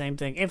also the same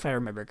thing, if I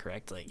remember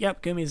correctly.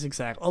 Yep, Gumi is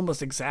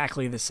almost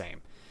exactly the same.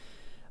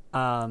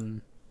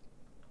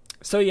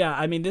 So yeah,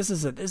 I mean, this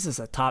is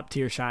a top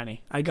tier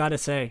shiny. I gotta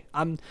say,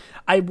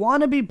 I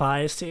want to be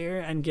biased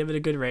here and give it a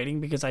good rating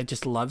because I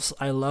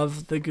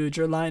love the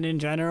Goodra line in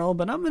general,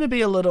 but I'm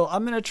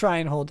gonna try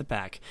and hold it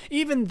back.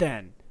 Even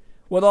then,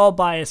 with all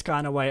bias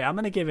gone away, I'm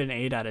gonna give it an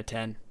 8 out of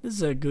 10. This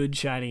is a good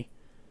shiny.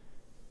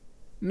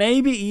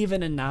 Maybe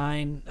even a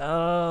 9.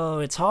 Oh,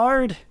 it's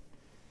hard.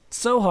 It's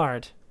so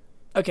hard.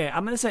 Okay,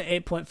 I'm gonna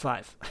say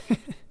 8.5.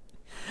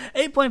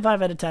 8.5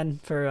 out of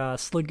 10 for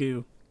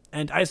Sliggoo.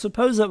 And I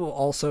suppose that will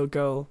also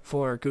go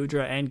for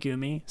Goodra and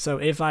Gumi. So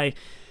if I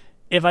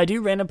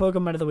do random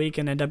Pokemon of the week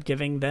and end up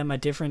giving them a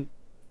different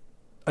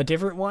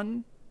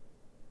one,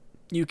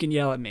 you can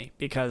yell at me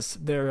because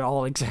they're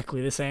all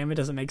exactly the same. It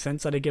doesn't make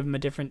sense that I give them a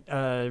different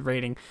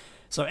rating.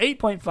 So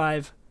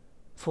 8.5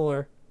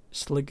 for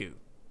Sliggoo.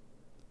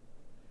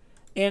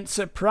 And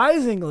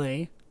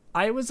surprisingly,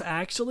 I was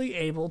actually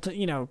able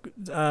to,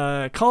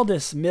 call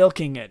this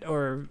milking it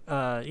or,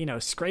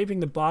 scraping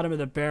the bottom of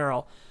the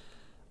barrel.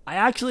 I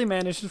actually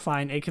managed to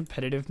find a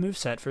competitive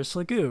moveset for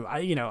Sliggoo.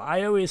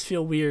 I always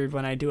feel weird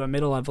when I do a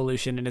middle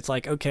evolution and it's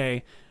like,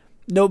 okay,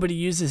 nobody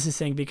uses this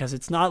thing because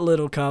it's not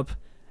Little Cup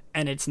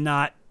and it's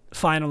not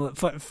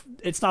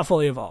it's not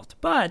fully evolved.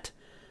 But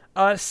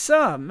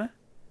some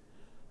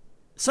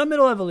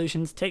middle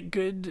evolutions take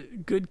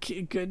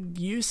good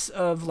use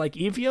of like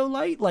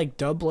Eviolite, like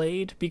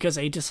Doublade, because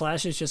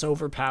Aegislash is just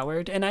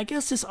overpowered. And I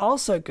guess this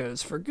also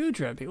goes for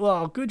Goodra.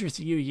 Well,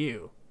 Goodra's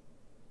UU.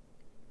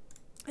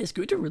 Is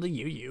Goodra really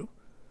UU?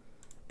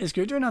 Is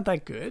Goodra not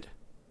that good?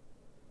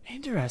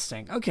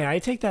 Interesting. Okay, I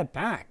take that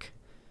back.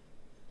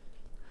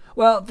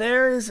 Well,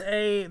 there's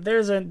a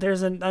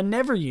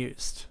never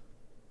used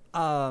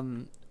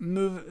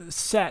move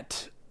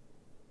set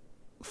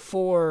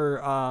for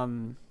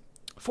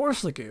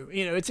Sliggoo.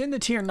 You know, it's in the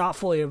tier not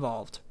fully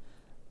evolved.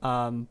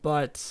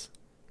 But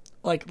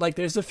like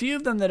there's a few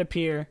of them that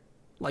appear,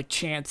 like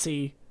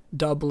Chansey,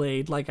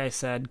 Doublade, like I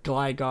said,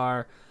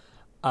 Gligar,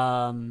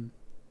 are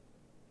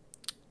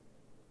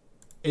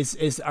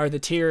the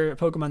tier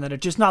Pokemon that are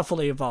just not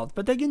fully evolved,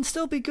 but they can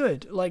still be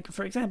good. Like,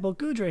 for example,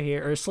 Goodra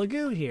here, or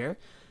Sliggoo here,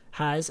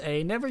 has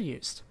a Never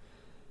Used.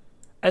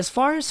 As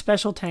far as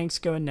special tanks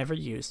go and Never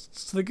Used,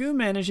 Sliggoo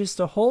manages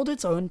to hold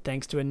its own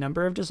thanks to a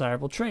number of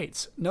desirable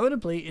traits,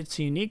 notably its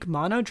unique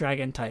Mono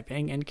Dragon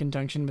typing in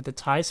conjunction with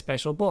its high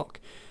special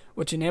bulk,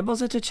 which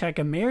enables it to check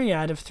a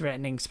myriad of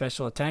threatening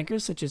special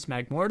attackers such as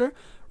Magmortar,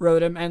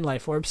 Rotom, and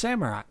Life Orb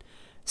Samurott.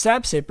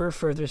 Sap Sipper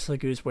furthers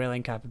Sliggoo's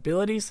whaling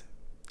capabilities,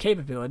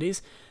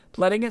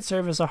 letting it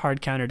serve as a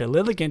hard counter to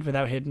Lilligant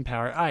without Hidden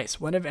Power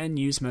Ice, one of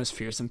NU's most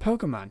fearsome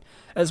Pokemon,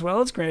 as well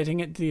as granting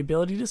it the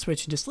ability to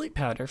switch into Sleep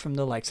Powder from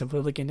the likes of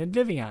Lilligant and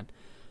Vivian.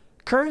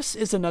 Curse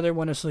is another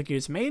one of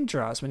Sliggoo's main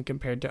draws when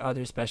compared to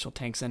other special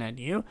tanks in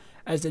NU,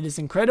 as it is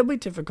incredibly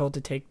difficult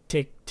to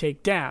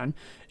take down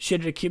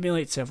should it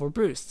accumulate several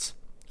boosts.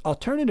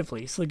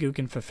 Alternatively, Sliggoo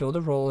can fulfill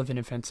the role of an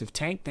offensive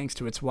tank thanks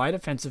to its wide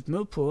offensive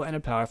move pool and a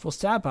powerful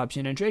stab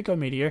option in Draco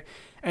Meteor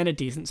and a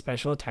decent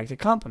special attack to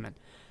complement.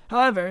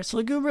 However,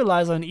 Sliggoo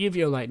relies on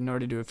Eviolite in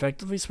order to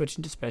effectively switch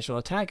into special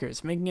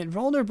attackers, making it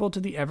vulnerable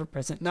to the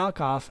ever-present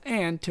knockoff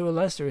and, to a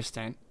lesser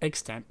extent,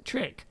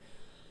 Trick.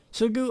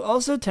 Sliggoo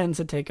also tends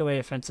to take away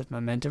offensive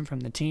momentum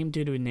from the team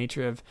due to the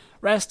nature of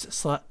rest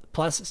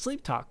plus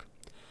sleep talk.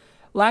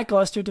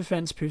 Lackluster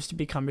defense proves to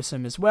be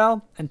cumbersome as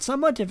well, and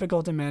somewhat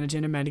difficult to manage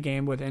in a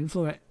metagame with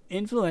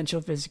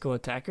influential physical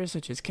attackers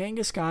such as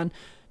Kangaskhan,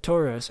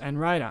 Tauros, and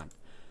Rhydon.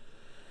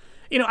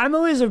 You know, I'm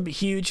always a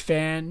huge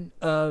fan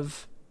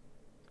of,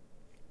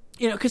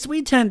 because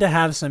we tend to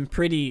have some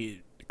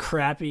pretty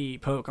crappy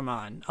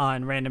Pokemon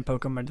on Random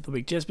Pokemon of the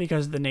Week just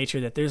because of the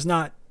nature that there's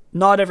not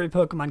every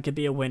Pokemon could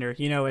be a winner.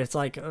 It's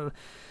like,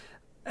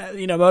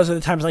 most of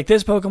the times, like,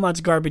 this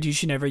Pokemon's garbage, you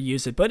should never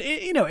use it. But,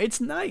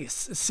 it's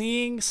nice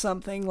seeing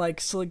something like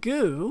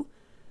Sliggoo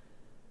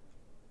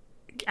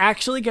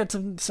actually get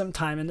some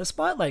time in the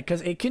spotlight,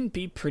 because it can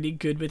be pretty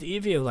good with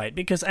Eviolite.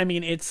 Because,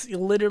 it's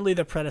literally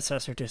the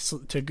predecessor to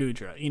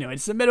Goodra.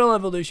 It's the middle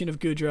evolution of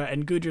Goodra,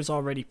 and Goodra's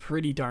already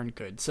pretty darn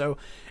good. So,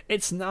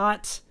 it's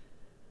not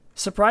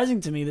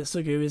surprising to me that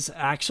Sliggoo is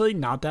actually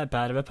not that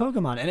bad of a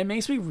Pokemon, and it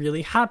makes me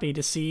really happy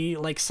to see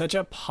like such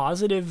a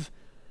positive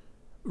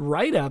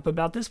write-up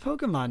about this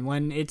Pokemon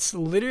when it's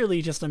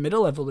literally just a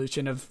middle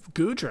evolution of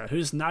Goodra,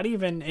 who's not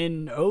even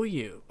in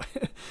OU.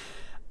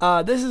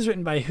 This is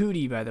written by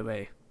Hootie, by the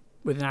way,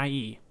 with an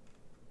IE.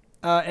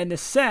 And the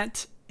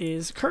set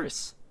is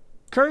Curse,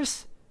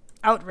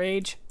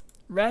 Outrage,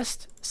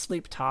 Rest,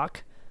 Sleep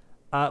Talk,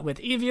 with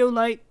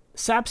Eviolite,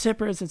 Sap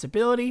Sipper is its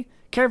ability,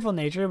 Careful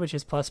Nature, which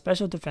is plus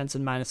special defense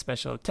and minus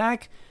special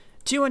attack,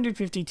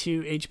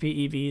 252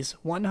 HP EVs,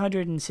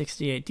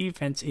 168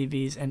 defense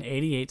EVs, and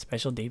 88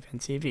 special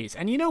defense EVs.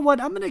 And you know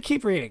what? I'm going to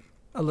keep reading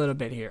a little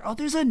bit here. Oh,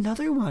 there's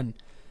another one.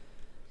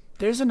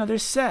 There's another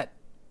set.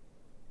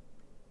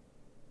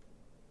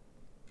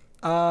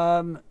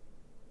 Okay,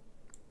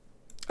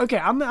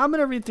 I'm going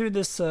to read through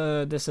this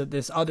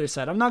other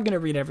set. I'm not going to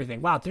read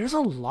everything. Wow, there's a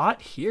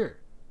lot here.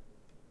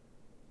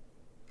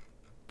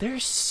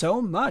 There's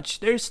so much.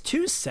 There's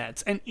 2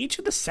 sets, and each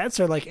of the sets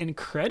are, like,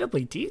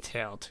 incredibly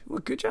detailed. Well,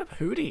 good job,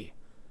 Hootie.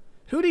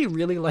 Hootie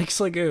really likes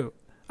Sliggoo,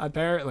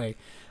 apparently.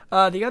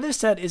 The other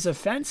set is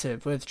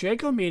offensive, with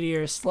Draco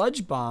Meteor,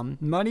 Sludge Bomb,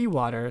 Muddy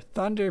Water,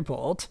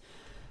 Thunderbolt,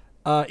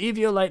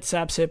 Eviolite,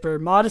 Sap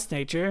Sipper, Modest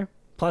Nature,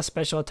 plus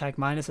special attack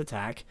minus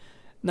attack,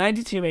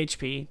 92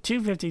 HP,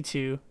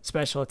 252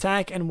 special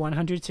attack, and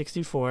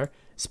 164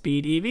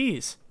 speed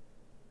EVs.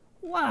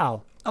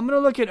 Wow. I'm going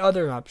to look at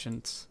other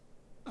options.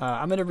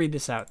 I'm going to read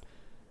this out.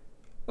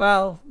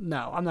 Well,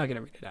 no, I'm not going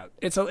to read it out.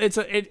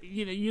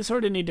 You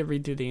sort of need to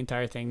read through the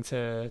entire thing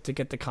to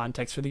get the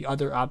context for the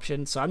other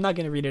options. So I'm not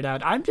going to read it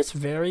out. I'm just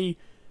very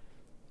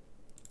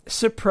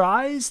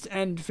surprised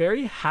and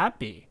very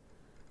happy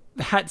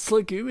that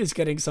Sliggoo is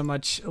getting so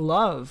much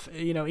love,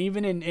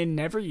 even in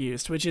Never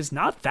Used, which is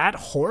not that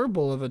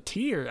horrible of a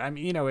tier.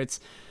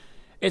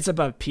 It's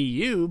above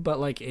PU, but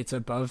like it's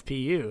above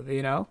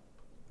PU,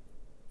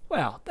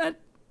 Well,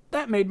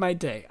 that made my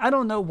day. I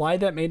don't know why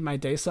that made my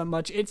day so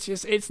much.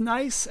 It's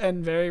nice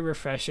and very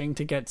refreshing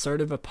to get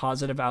sort of a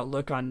positive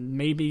outlook on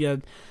maybe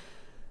a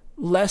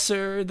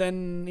lesser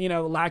than,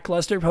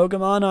 lackluster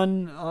Pokemon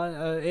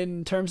on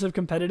in terms of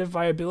competitive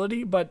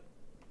viability, but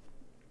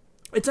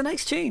it's a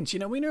nice change.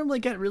 We normally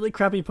get really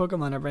crappy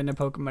Pokemon at Random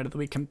Pokemon of the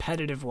Week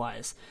competitive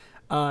wise.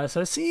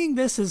 So seeing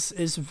this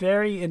is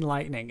very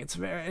enlightening. It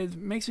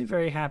makes me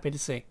very happy to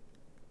see.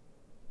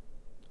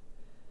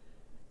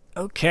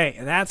 Okay,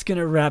 that's going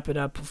to wrap it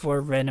up for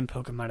Random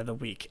Pokemon of the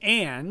Week.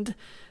 And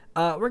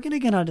we're going to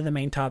get on to the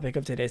main topic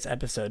of today's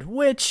episode,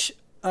 which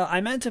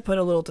I meant to put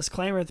a little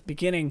disclaimer at the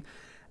beginning.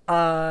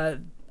 I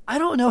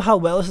don't know how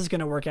well this is going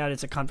to work out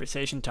as a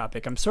conversation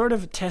topic. I'm sort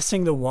of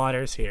testing the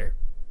waters here.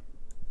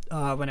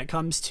 when it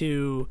comes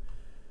to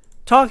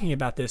talking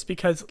about this,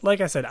 because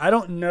like I said, I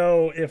don't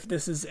know if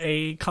this is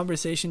a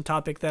conversation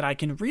topic that I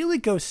can really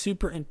go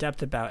super in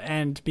depth about.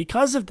 And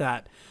because of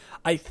that,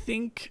 I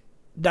think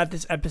that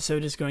this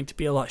episode is going to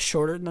be a lot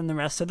shorter than the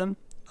rest of them.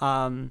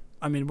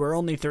 I mean, we're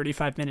only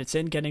 35 minutes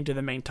in getting to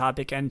the main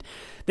topic, and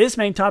this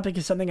main topic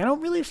is something I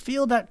don't really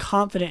feel that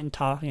confident in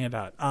talking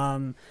about.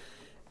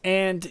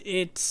 And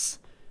it's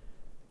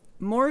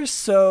more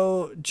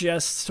so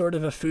just sort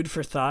of a food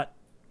for thought,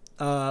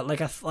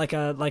 like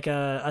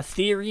a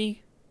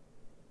theory,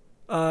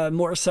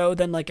 more so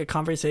than like a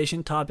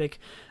conversation topic.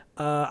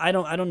 I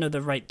don't know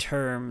the right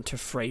term to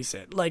phrase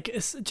it. Like,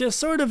 it's just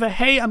sort of a,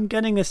 hey, I'm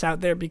getting this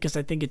out there because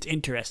I think it's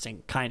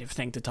interesting kind of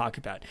thing to talk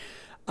about.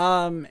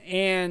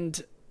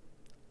 And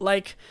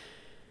like,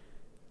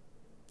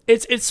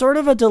 it's sort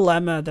of a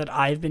dilemma that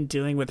I've been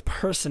dealing with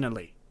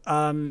personally.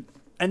 And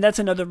that's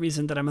another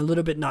reason that I'm a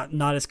little bit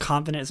not as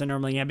confident as I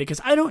normally am, because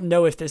I don't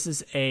know if this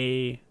is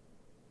a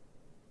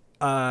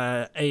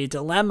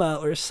dilemma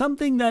or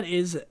something that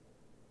is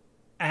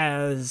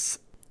as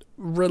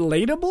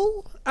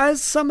relatable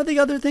as some of the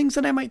other things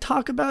that I might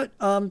talk about.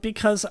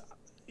 Because,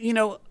 you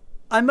know,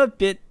 I'm a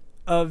bit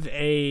of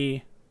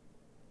a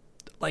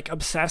like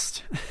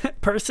obsessed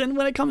person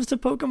when it comes to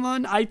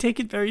Pokemon. I take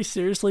it very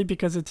seriously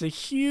because it's a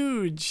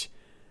huge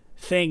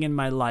thing in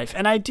my life,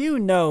 and I do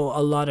know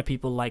a lot of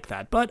people like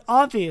that. But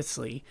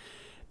obviously,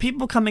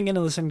 people coming in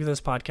and listening to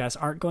this podcast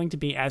aren't going to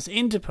be as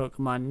into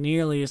Pokemon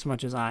nearly as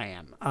much as I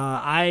am.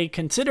 I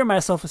consider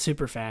myself a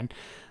super fan,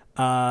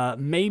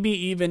 maybe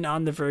even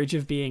on the verge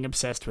of being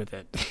obsessed with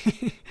it.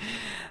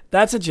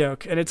 That's a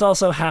joke, and it's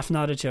also half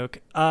not a joke.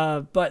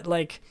 But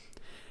like,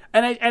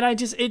 and I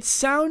just, it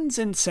sounds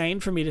insane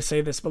for me to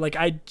say this, but like,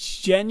 I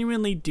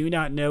genuinely do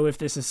not know if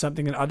this is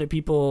something that other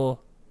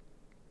people,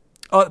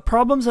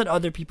 problems that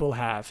other people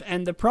have.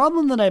 And the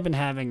problem that I've been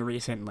having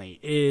recently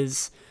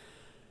is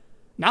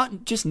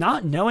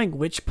not knowing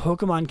which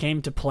Pokemon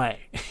game to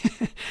play.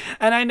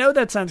 And I know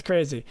that sounds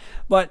crazy,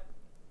 but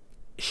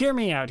hear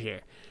me out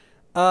here.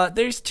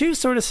 There's two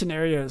sort of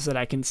scenarios that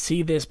I can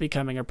see this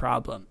becoming a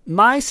problem.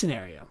 My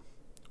scenario,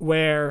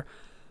 where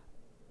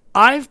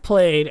I've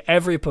played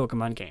every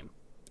Pokemon game,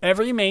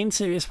 every main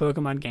series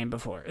Pokemon game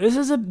before. This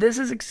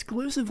is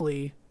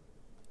exclusively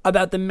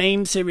about the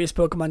main series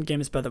Pokemon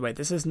games, by the way.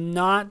 This is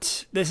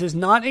not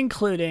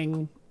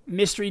including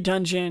Mystery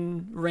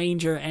Dungeon,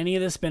 Ranger, any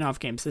of the spin-off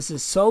games. This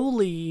is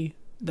solely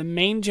the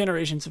main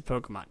generations of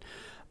Pokemon.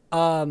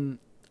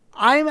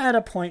 I'm at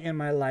a point in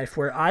my life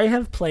where I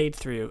have played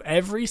through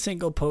every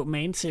single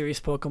main series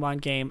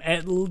Pokemon game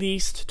at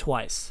least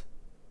twice.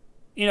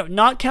 You know,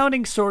 not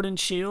counting Sword and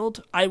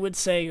Shield, I would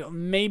say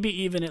maybe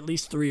even at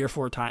least 3 or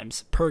 4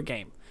 times per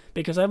game,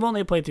 because I've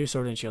only played through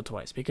Sword and Shield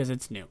twice because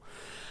it's new.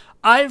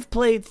 I've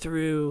played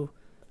through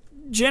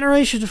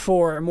Generation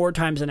 4 more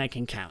times than I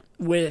can count,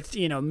 with,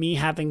 you know, me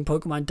having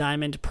Pokemon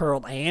Diamond,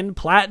 Pearl, and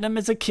Platinum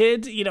as a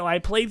kid. You know, I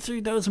played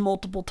through those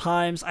multiple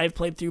times. I've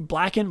played through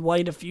Black and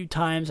White a few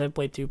times. I've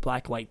played through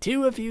Black White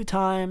 2 a few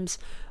times.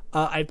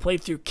 I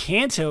played through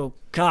Kanto.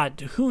 God,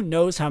 who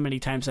knows how many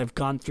times I've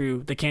gone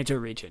through the Kanto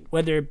region,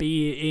 whether it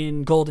be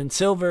in Gold and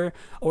Silver,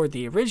 or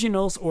the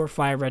originals, or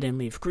Fire Red and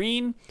Leaf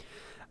Green.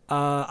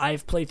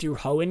 I've played through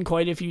Hoenn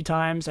quite a few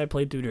times. I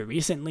played through it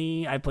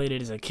recently. I played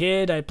it as a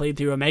kid. I played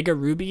through Omega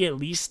Ruby at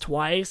least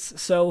twice.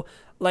 So,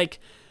 like,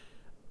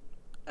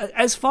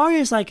 as far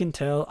as I can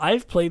tell,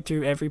 I've played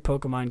through every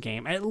Pokemon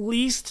game at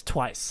least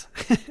twice.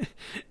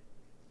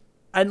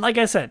 And like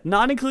I said,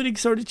 not including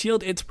Sword and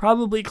Shield, it's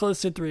probably close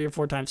to 3 or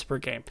 4 times per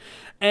game.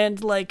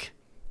 And, like,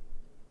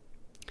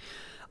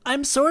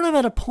 I'm sort of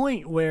at a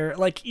point where,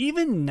 like,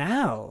 even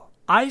now,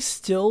 I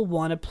still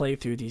want to play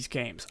through these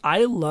games.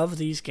 I love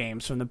these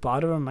games from the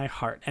bottom of my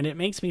heart, and it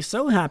makes me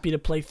so happy to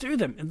play through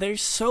them.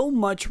 There's so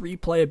much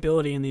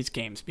replayability in these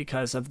games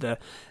because of the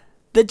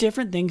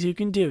different things you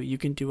can do. You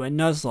can do a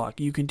Nuzlocke,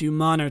 you can do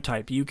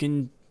Monotype, you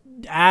can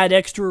add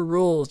extra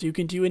rules, you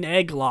can do an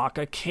egg lock,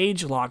 a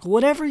cage lock,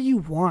 whatever you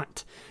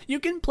want. You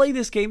can play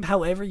this game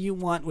however you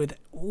want with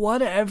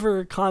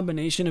whatever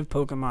combination of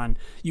Pokemon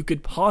you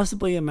could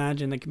possibly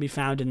imagine that can be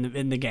found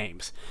in the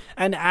games.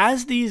 And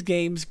as these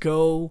games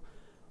get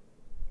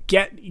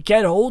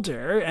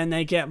older and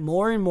they get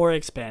more and more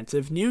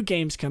expansive, new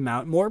games come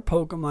out, more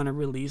Pokemon are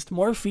released,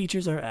 more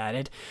features are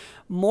added,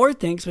 more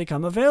things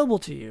become available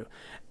to you.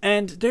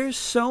 And there's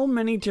so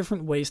many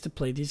different ways to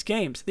play these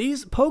games.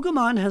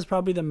 Pokemon has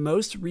probably the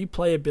most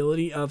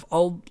replayability of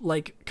all,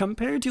 like,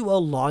 compared to a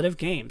lot of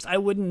games. I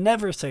would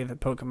never say that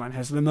Pokemon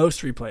has the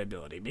most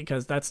replayability,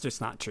 because that's just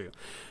not true.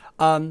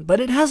 But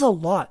it has a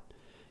lot.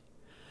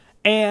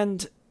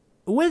 And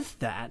with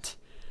that,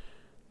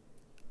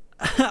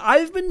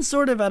 I've been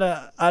sort of at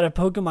a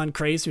Pokemon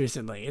craze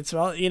recently. It's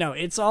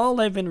all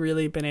I've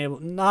been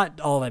able,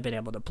 not all I've been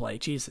able to play.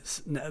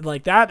 Jesus,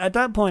 like that, at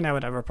that point I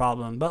would have a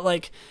problem. But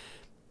like,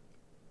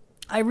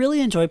 I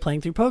really enjoy playing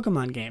through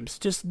Pokemon games.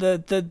 Just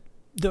the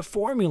the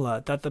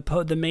formula that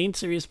the main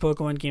series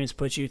Pokemon games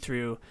put you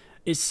through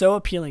is so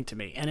appealing to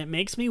me, and it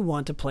makes me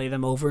want to play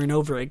them over and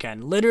over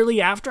again.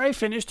 Literally, after I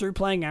finished through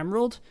playing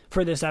Emerald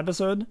for this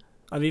episode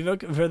of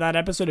that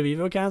episode of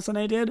EvoCast that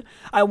I did,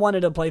 I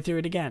wanted to play through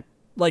it again.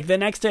 Like, the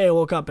next day I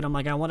woke up and I'm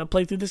like, I want to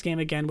play through this game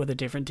again with a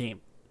different team.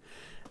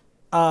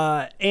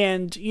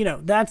 And, you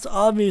know, that's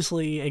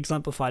obviously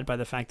exemplified by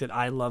the fact that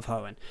I love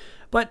Hoenn.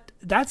 But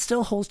that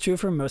still holds true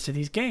for most of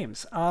these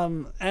games.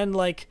 And,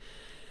 like,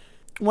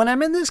 when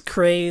I'm in this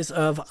craze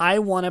of I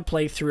want to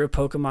play through a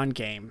Pokemon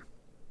game,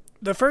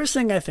 the first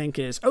thing I think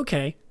is,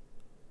 okay,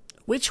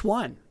 which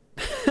one?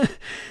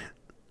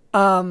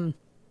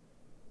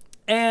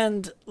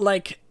 And,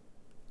 like,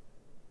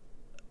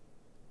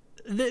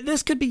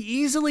 this could be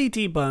easily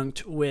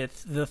debunked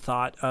with the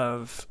thought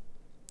of,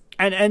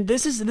 and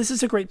this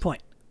is a great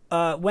point.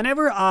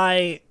 Whenever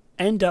I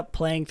end up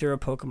playing through a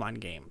Pokemon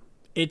game,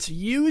 it's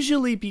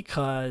usually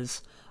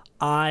because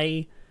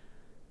I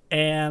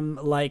am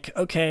like,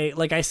 okay,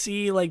 like I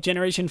see like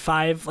Generation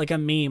 5, like a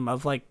meme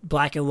of like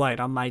Black and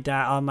White on my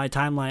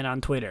timeline on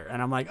Twitter,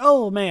 and I'm like,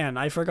 oh man,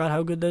 I forgot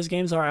how good those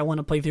games are. I want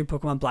to play through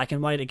Pokemon Black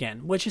and White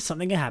again, which is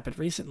something that happened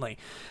recently.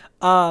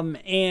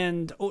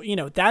 And you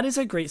know, that is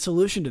a great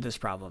solution to this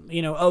problem.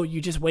 You know, oh,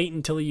 you just wait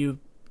until you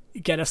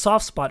get a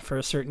soft spot for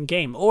a certain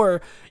game,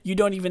 or you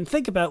don't even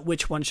think about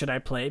which one should I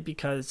play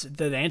because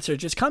the answer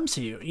just comes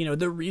to you. You know,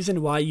 the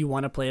reason why you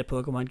want to play a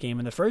Pokemon game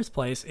in the first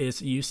place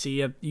is you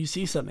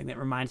see something that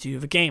reminds you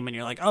of a game, and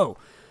you're like, oh,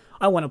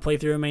 I want to play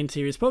through a main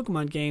series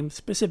Pokemon game,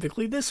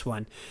 specifically this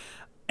one.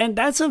 And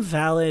that's a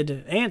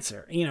valid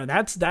answer. You know,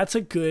 that's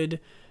a good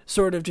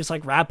sort of just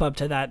like wrap up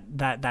to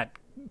that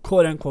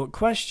quote unquote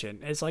question.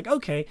 It's like,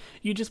 okay,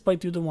 you just play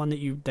through the one that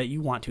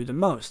you want to the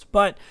most.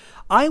 But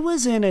I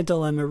was in a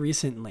dilemma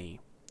recently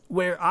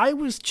where I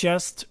was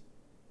just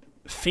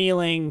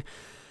feeling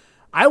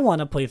I want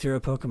to play through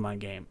a Pokemon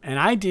game, and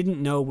I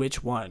didn't know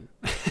which one.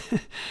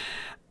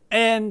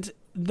 And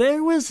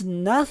there was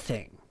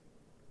nothing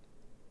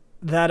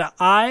that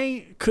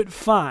I could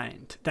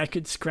find that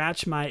could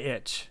scratch my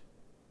itch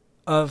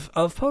of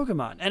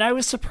Pokemon. And I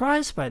was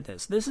surprised by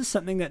this. This is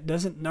something that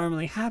doesn't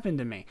normally happen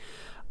to me.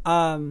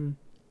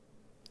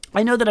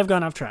 I know that I've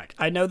gone off track.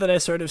 I know that I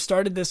sort of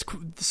started this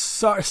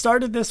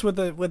with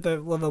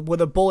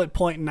a bullet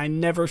point, and I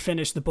never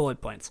finished the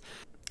bullet points.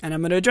 And I'm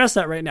going to address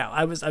that right now.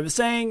 I was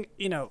saying,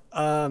 you know,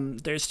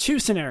 there's two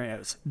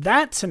scenarios.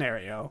 That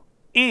scenario,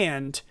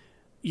 and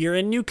you're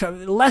a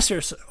newcomer, lesser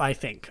so, I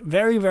think.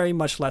 Very, very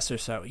much lesser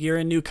so. You're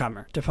a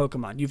newcomer to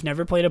Pokemon. You've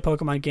never played a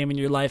Pokemon game in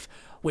your life.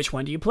 Which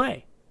one do you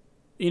play?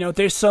 You know,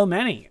 there's so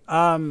many.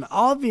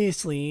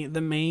 Obviously, the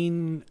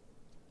main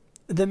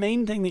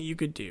thing that you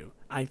could do,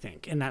 I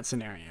think, in that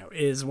scenario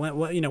is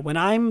when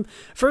I'm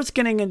first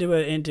getting into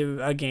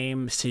a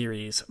game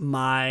series,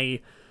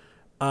 the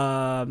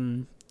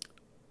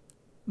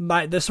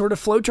sort of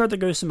flowchart that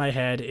goes to my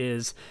head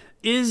is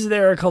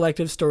there a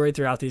collective story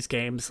throughout these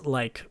games?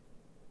 Like,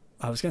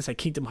 I was gonna say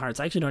Kingdom Hearts.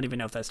 I actually don't even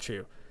know if that's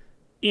true.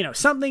 You know,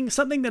 something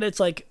that it's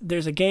like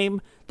there's a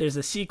game, there's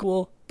a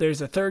sequel,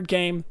 there's a third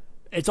game.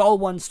 It's all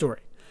one story.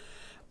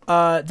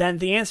 Then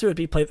the answer would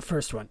be play the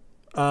first one.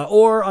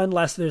 Or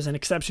unless there's an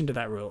exception to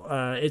that rule.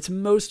 It's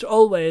most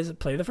always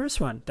play the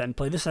first one, then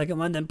play the second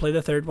one, then play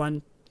the third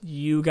one.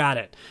 You got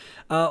it.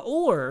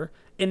 Or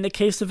in the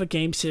case of a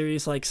game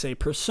series like, say,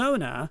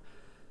 Persona,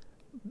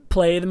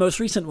 play the most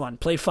recent one.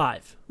 Play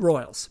 5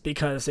 Royals,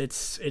 because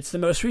it's the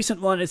most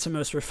recent one. It's the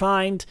most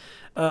refined.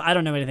 I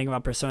don't know anything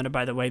about Persona,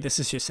 by the way. This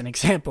is just an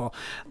example.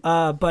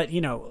 But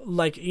you know,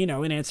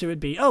 an answer would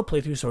be,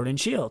 play through Sword and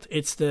Shield.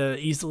 It's the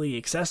easily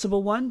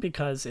accessible one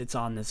because it's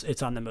on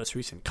the most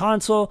recent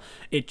console.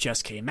 It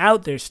just came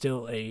out. There's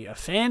still a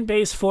fan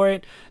base for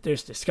it.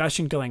 There's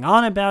discussion going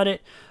on about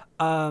it.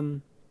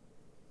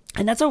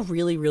 And that's a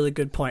really, really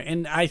good point.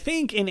 And I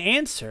think in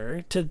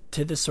answer to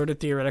this sort of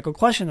theoretical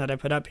question that I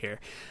put up here,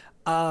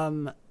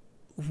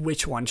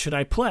 which one should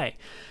I play?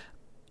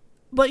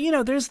 But, you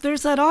know, there's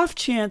that off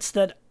chance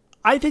that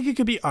I think it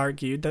could be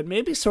argued that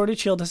maybe Sword and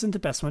Shield isn't the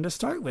best one to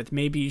start with.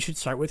 Maybe you should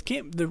start with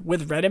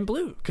Red and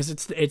Blue, because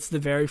it's the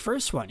very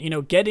first one. You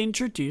know, get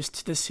introduced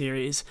to the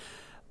series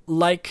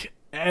like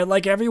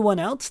everyone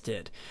else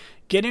did.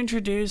 Get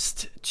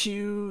introduced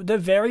to the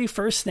very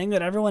first thing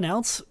that everyone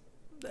else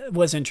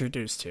was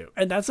introduced to,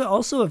 and that's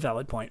also a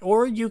valid point.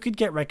 Or you could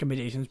get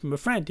recommendations from a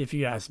friend. If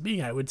you ask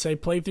me, I would say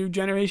play through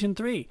Generation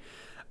 3.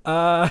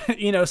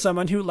 You know,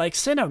 someone who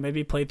likes Sinnoh,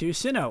 maybe play through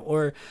Sinnoh,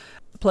 or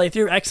play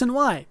through X and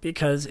Y,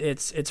 because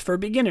it's for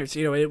beginners.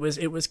 You know, it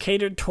was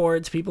catered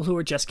towards people who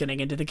were just getting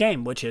into the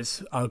game, which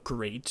is a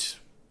great,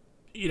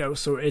 you know,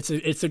 so it's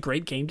a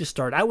great game to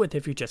start out with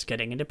if you're just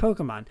getting into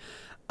Pokemon.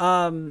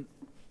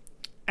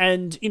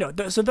 And, you know,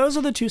 so those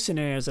are the two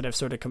scenarios that I've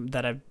sort of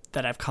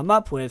that I've come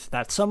up with,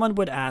 that someone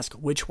would ask,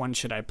 which one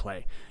should I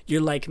play?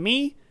 You're like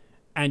me,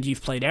 and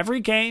you've played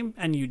every game,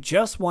 and you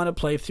just want to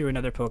play through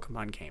another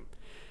Pokemon game.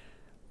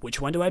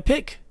 Which one do I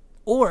pick?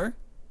 Or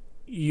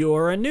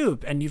you're a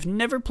noob, and you've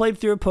never played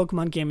through a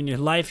Pokemon game in your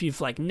life.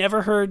 You've, like,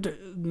 never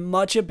heard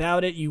much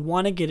about it. You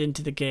want to get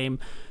into the game.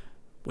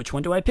 which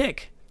one do I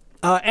pick?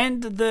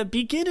 And the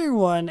beginner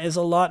one is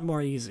a lot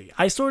more easy.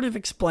 I sort of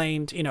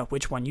explained,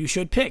 which one you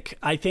should pick.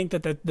 I think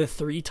that the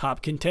three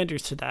top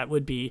contenders to that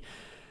would be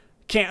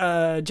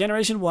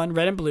Generation 1,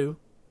 Red and Blue,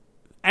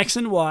 X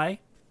and Y,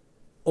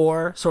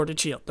 or Sword and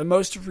Shield. The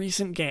most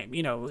recent game.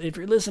 If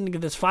you're listening to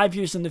this 5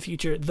 years in the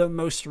future, the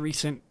most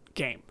recent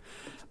game.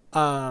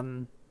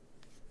 And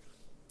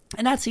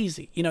that's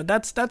easy.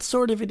 That's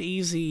sort of an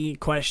easy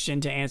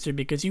question to answer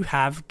because you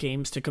have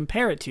games to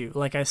compare it to.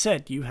 Like I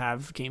said, you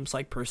have games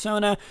like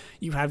Persona.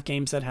 You have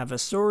games that have a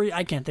story.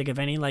 I can't think of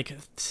any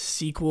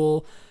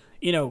sequel,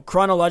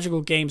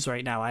 chronological games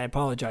right now. I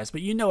apologize,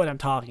 but you know what I'm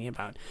talking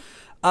about.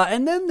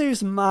 And then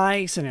there's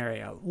my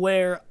scenario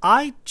where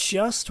I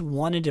just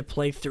wanted to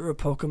play through a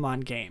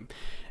Pokemon game.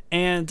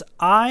 And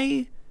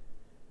I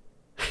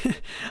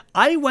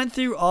went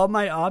through all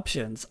my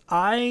options.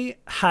 I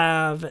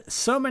have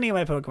so many of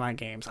my Pokemon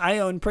games. I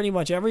own pretty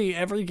much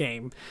every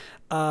game.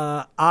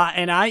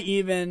 And I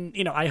even,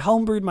 I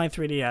homebrewed my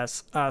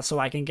 3DS so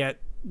I can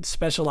get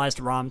specialized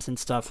ROMs and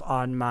stuff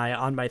on my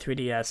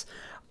 3DS.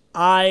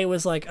 I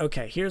was like,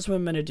 okay, here's what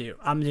I'm going to do.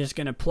 I'm just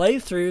going to play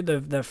through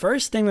the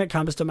first thing that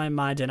comes to my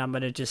mind, and I'm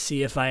going to just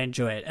see if I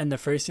enjoy it. And the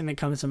first thing that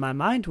comes to my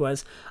mind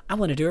was, I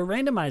want to do a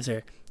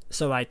randomizer.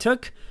 So I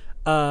took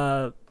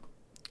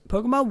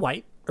Pokemon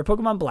White, or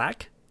Pokemon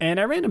Black, and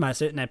I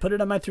randomized it, and I put it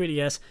on my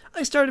 3DS.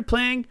 I started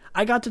playing,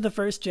 I got to the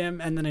first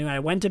gym, and then I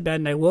went to bed,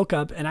 and I woke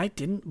up, and I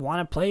didn't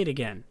want to play it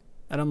again.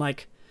 And I'm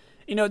like,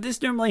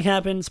 this normally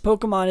happens.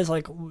 Pokemon is,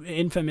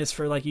 infamous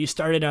for, you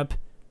start up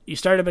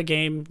a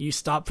game, you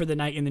stop for the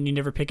night, and then you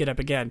never pick it up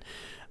again.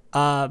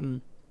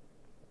 And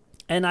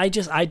I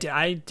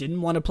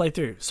didn't want to play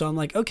through. So I'm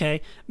like,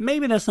 okay,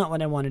 maybe that's not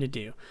what I wanted to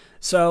do.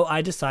 So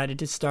I decided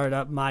to start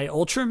up my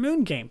Ultra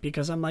Moon game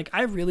because I'm like,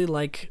 I really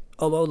like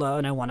Alola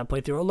and I want to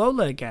play through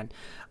Alola again.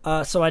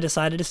 So I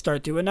decided to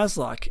start doing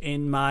Nuzlocke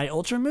in my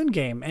Ultra Moon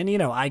game. And,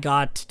 I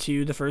got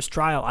to the first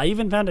trial. I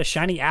even found a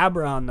shiny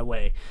Abra on the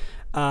way.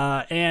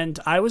 And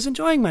I was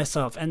enjoying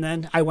myself. And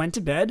then I went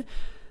to bed.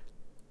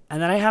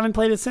 And then I haven't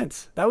played it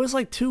since. That was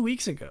 2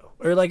 weeks ago.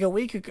 Or a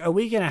week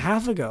and a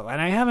half ago.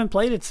 And I haven't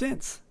played it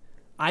since.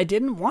 I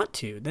didn't want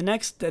to. The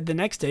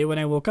next day when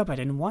I woke up, I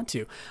didn't want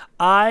to.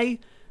 I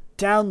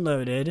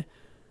downloaded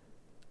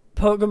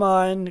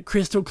Pokemon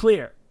Crystal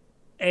Clear,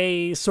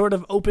 a sort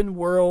of open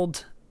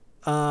world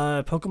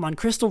Pokemon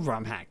Crystal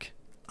ROM hack.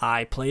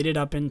 I played it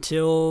up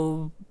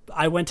until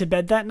I went to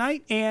bed that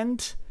night,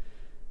 and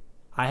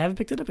I haven't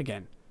picked it up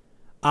again.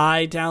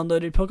 I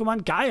downloaded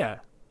Pokemon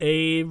Gaia,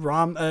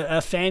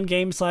 a fan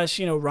game /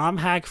 ROM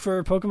hack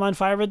for Pokemon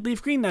Fire Red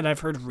Leaf Green that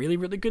I've heard really,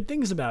 really good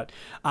things about.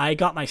 I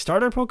got my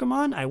starter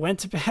Pokemon, I went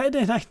to bed,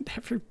 and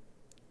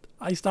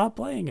I stopped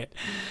playing it.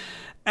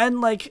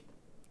 And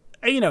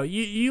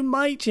you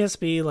might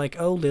just be like,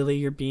 oh, Lily,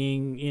 you're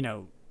being,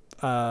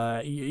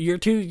 you're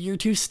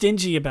too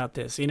stingy about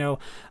this.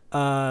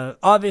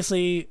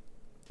 Obviously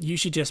you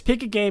should just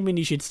pick a game and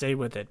you should stay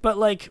with it. But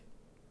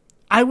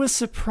I was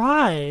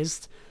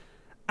surprised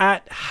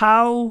at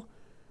how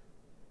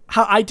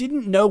I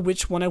didn't know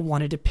which one I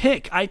wanted to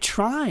pick. I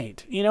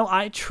tried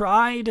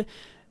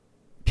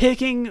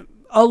picking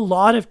a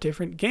lot of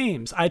different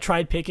games. I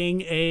tried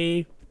picking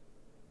a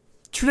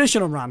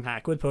traditional ROM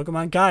hack with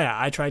Pokemon Gaia.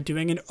 I tried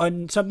doing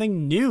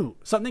something new,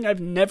 something I've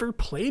never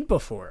played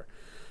before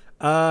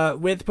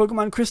with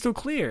Pokemon Crystal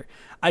Clear.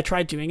 I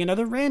tried doing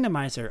another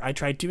randomizer. I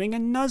tried doing a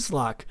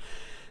Nuzlocke.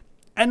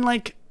 And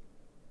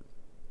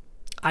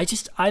I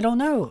don't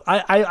know.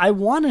 I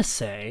want to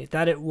say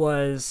that it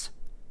was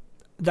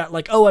that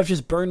I've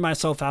just burned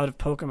myself out of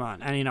Pokemon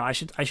and I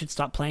should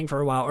stop playing for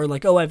a while,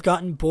 or I've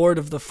gotten bored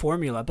of the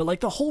formula.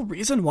 But the whole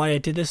reason why I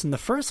did this in the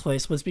first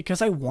place was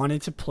because I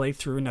wanted to play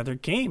through another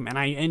game and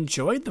I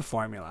enjoyed the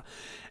formula.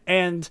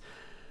 And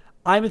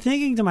I'm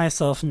thinking to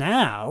myself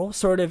now,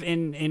 sort of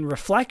in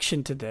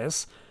reflection to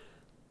this,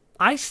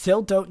 I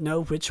still don't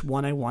know which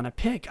one I want to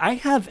pick. I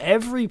have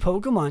every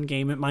Pokemon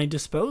game at my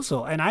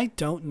disposal, and I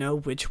don't know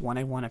which one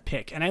I want to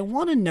pick. And I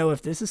want to know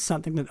if this is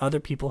something that other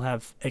people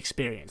have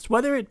experienced.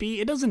 Whether it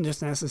doesn't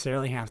just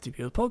necessarily have to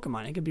be with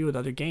Pokemon. It could be with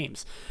other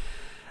games.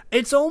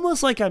 It's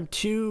almost like I'm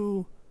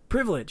too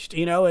privileged.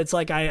 It's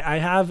like I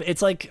have,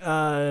 it's like,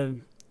 I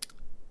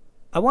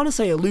want to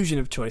say illusion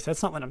of choice.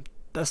 That's not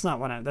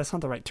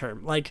the right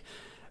term.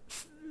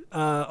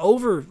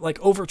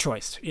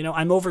 Over-choiced.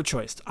 I'm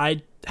over-choiced.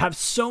 I have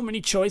so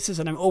many choices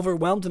and I'm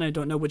overwhelmed and I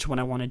don't know which one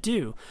I want to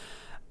do.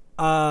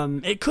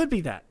 It could be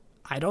that.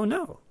 I don't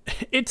know.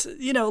 It's,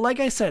 like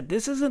I said,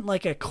 this isn't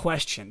a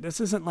question. This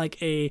isn't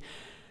a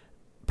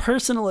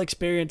personal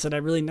experience that I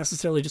really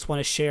necessarily just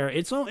want to share.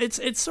 It's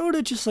sort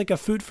of just a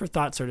food for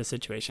thought sort of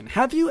situation.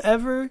 Have you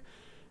ever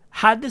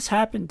had this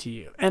happen to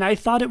you? And I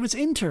thought it was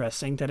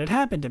interesting that it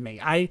happened to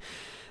me. I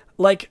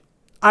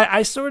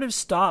sort of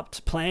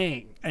stopped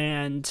playing,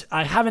 and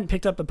I haven't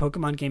picked up a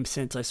Pokemon game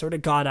since. I sort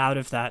of got out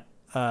of that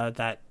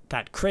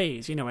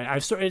craze, and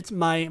it's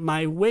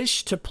my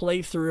wish to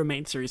play through a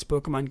main series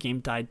Pokemon game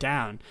died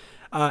down,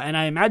 and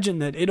I imagine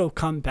that it'll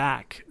come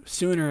back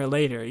sooner or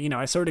later.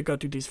 I sort of go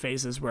through these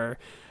phases where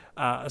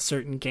a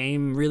certain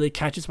game really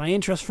catches my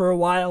interest for a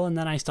while, and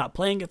then I stop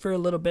playing it for a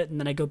little bit, and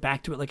then I go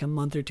back to it like a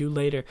month or two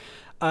later.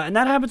 And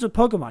that happens with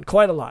Pokemon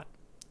quite a lot.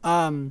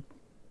 And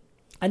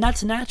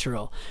that's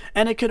natural.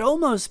 And it could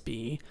almost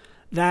be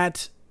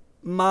that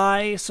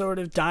my sort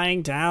of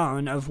dying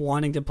down of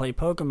wanting to play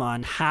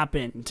Pokemon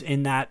happened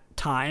in that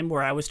time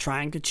where I was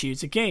trying to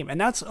choose a game. And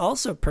that's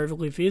also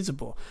perfectly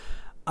feasible.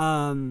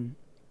 And,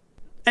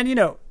 you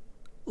know,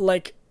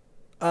 like,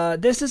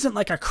 this isn't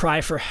like a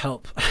cry for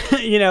help.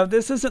 You know,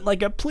 this isn't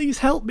like a please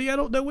help me, I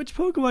don't know which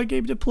Pokemon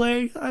game to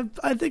play.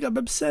 I think I'm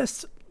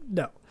obsessed.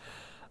 No.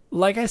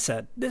 Like I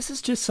said, this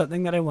is just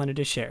something that I wanted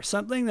to share.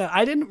 Something that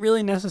I didn't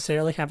really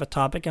necessarily have a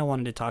topic I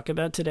wanted to talk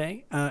about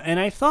today. And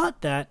I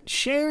thought that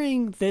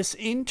sharing this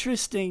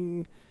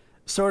interesting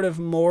sort of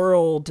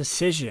moral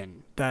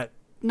decision that,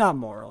 not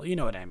moral, you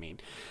know what I mean,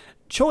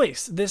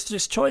 choice, this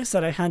just choice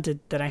that I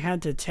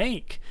had to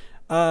take,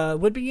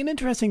 would be an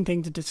interesting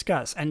thing to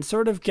discuss and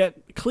sort of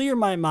clear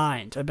my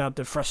mind about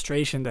the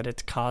frustration that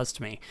it's caused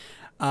me.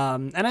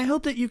 And I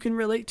hope that you can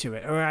relate to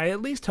it, or I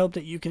at least hope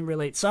that you can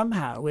relate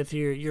somehow with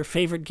your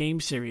favorite game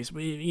series.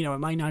 You know, it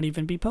might not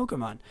even be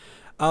Pokemon,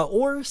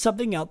 or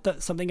something else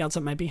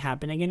that might be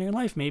happening in your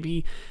life.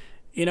 Maybe,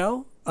 you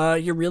know,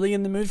 you're really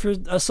in the mood for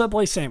a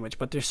Subway sandwich,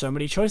 but there's so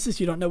many choices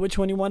you don't know which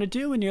one you want to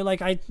do, and you're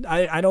like,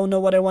 I don't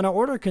know what I want to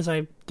order because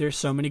there's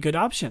so many good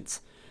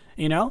options,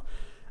 you know.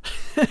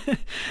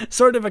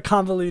 Sort of a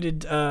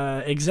convoluted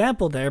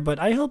example there, but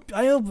I hope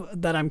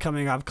that I'm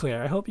coming off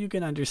clear. I hope you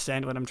can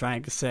understand what I'm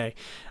trying to say.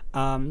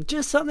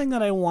 Just something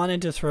that I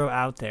wanted to throw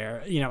out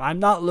there. You know, I'm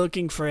not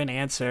looking for an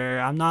answer.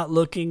 I'm not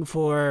looking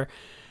for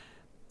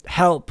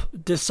help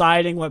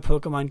deciding what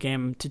Pokemon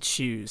game to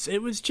choose.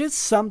 It was just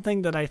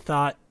something that I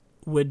thought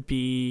would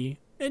be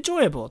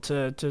enjoyable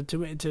to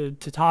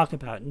talk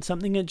about, and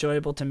something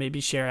enjoyable to maybe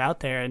share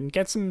out there and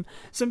get some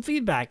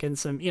feedback and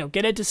some, you know,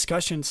 get a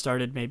discussion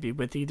started maybe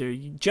with either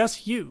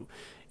just you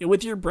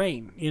with your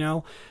brain, you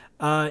know.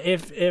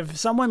 If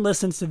someone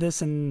listens to this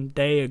and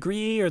they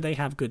agree or they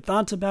have good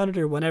thoughts about it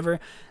or whatever,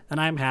 then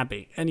I'm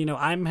happy. And, you know,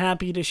 I'm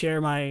happy to share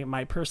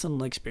my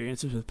personal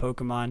experiences with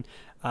Pokemon.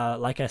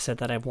 Like I said,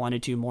 that I've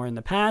wanted to more in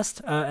the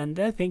past, and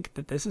I think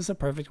that this is a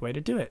perfect way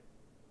to do it.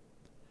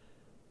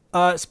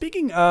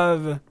 Speaking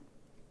of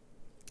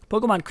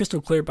Pokemon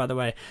Crystal Clear, by the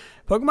way,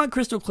 Pokemon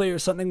Crystal Clear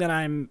is something that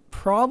I'm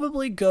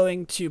probably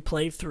going to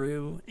play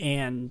through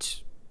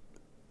and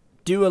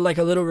do a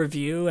little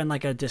review and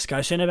like a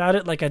discussion about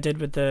it, like I did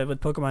with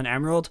Pokemon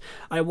Emerald.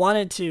 I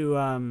wanted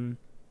to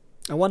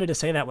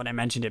say that when I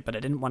mentioned it, but I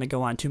didn't want to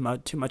go on too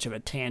much of a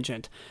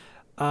tangent.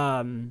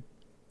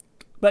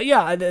 But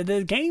yeah,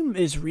 the game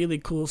is really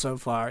cool so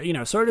far. You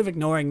know, sort of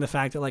ignoring the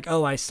fact that, like,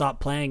 oh, I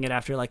stopped playing it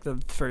after like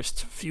the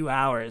first few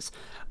hours.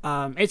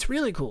 It's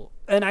really cool.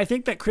 And I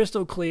think that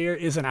Crystal Clear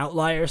is an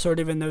outlier sort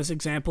of in those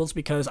examples,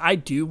 because I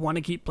do want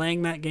to keep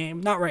playing that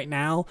game. Not right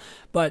now,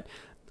 but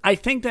I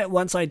think that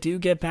once I do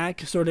get back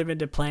sort of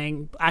into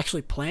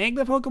actually playing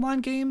the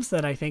Pokemon games,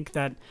 that I think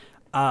that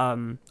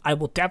I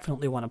will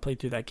definitely want to play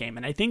through that game.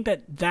 And I think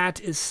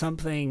that is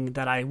something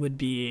that I would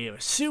be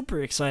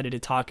super excited to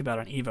talk about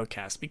on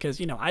EvoCast, because,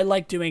 you know, I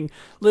like doing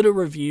little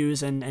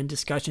reviews and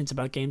discussions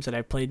about games that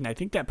I've played, and I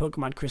think that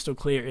Pokemon Crystal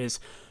Clear is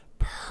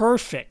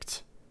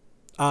perfect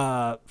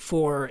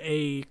for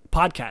a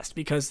podcast,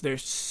 because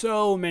there's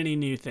so many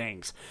new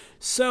things,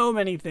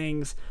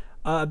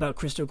 about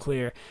Crystal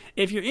Clear.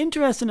 If you're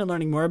interested in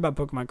learning more about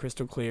Pokemon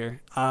Crystal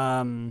Clear,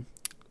 Picaspree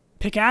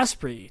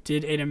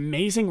did an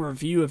amazing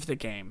review of the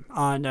game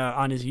on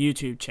his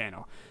YouTube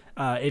channel.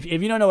 If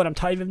you don't know what I'm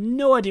talking, you have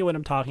no idea what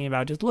I'm talking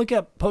about, just look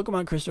up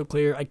Pokemon Crystal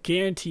Clear. I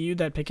guarantee you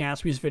that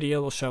Picaspree's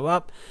video will show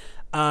up,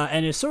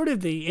 and it's sort of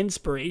the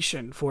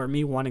inspiration for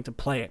me wanting to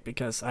play it,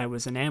 because I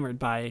was enamored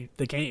by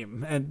the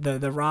game and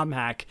the ROM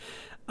hack.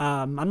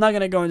 I'm not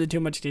going to go into too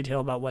much detail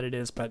about what it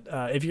is, but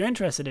if you're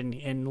interested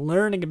in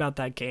learning about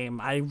that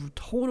game, I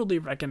totally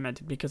recommend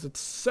it, because it's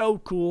so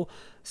cool,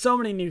 so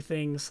many new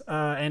things,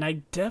 and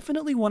I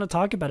definitely want to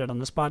talk about it on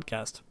this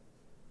podcast.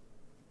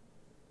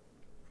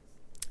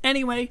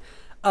 Anyway,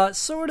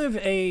 sort of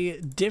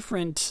a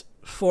different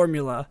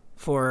formula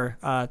for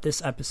this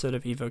episode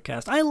of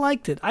EvoCast. I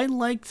liked it. I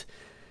liked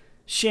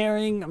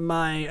sharing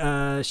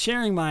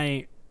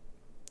my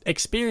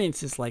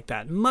experiences like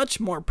that, much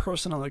more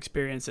personal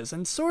experiences,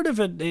 and sort of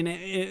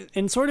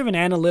in sort of an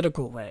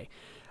analytical way.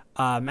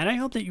 And I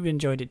hope that you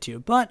enjoyed it too.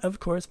 But of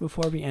course,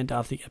 before we end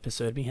off the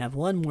episode, we have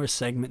one more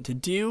segment to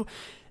do.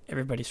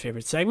 Everybody's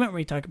favorite segment, where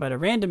we talk about a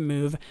random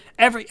move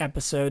every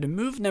episode.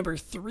 Move number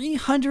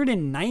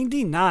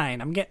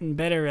 399. I'm getting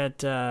better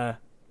at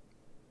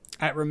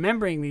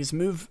remembering these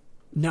move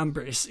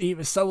numbers,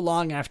 even so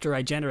long after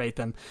I generate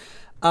them.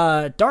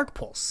 Dark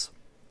Pulse.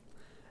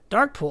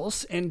 Dark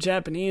Pulse in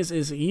Japanese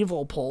is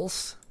Evil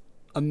Pulse.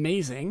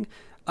 Amazing.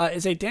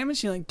 Is a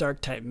damage-dealing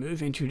Dark-type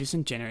move introduced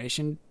in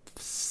Generation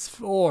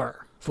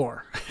 4.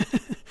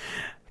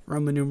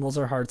 Roman numerals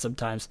are hard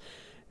sometimes.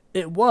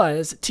 It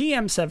was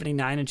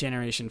TM79 in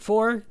Generation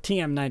 4,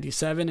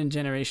 TM97 in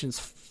Generations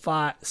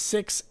 5,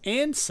 6,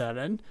 and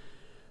 7.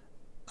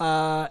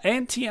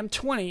 and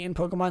TM20 in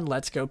Pokemon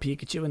Let's Go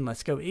Pikachu and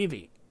Let's Go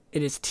Eevee.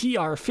 It is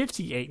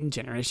TR58 in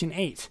Generation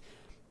 8.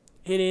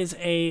 It is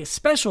a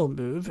special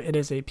move. It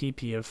is a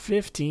PP of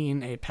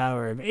 15, a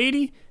power of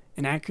 80,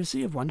 an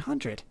accuracy of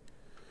 100.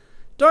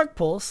 Dark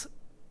Pulse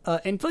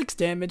inflicts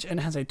damage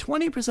and has a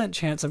 20%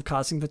 chance of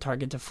causing the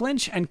target to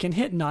flinch and can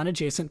hit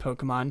non-adjacent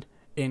Pokemon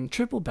in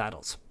triple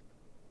battles.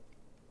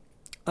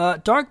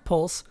 Dark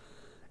Pulse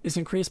is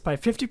increased by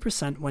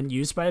 50% when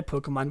used by a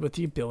Pokemon with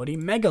the ability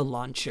Mega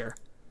Launcher.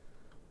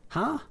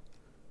 Huh?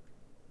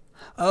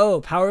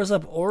 Oh, powers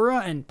up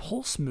Aura and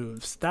Pulse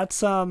moves.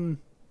 That's,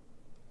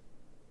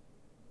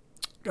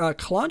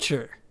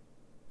 Clauncher,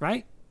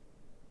 right?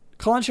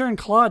 Clauncher and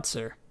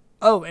Clawitzer.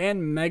 Oh,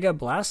 and Mega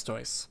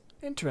Blastoise.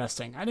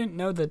 Interesting. I didn't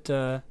know that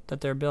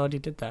that their ability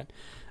did that.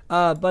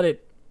 But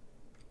it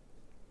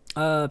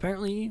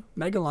apparently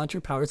Mega Launcher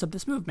powers up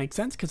this move. Makes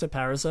sense because it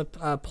powers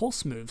up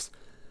Pulse moves.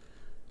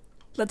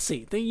 Let's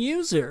see. The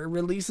user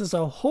releases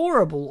a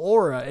horrible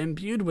aura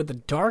imbued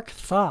with dark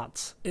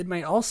thoughts. It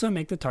may also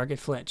make the target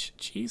flinch.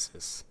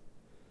 Jesus.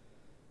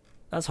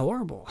 That's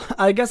horrible.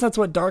 I guess that's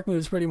what dark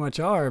moves pretty much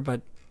are,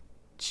 but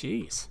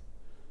jeez.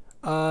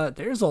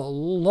 There's a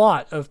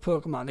lot of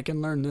Pokemon that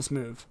can learn this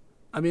move.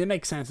 I mean, it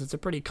makes sense. It's a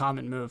pretty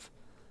common move.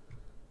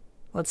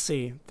 Let's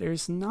see.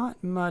 There's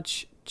not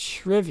much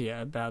trivia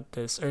about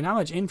this, or not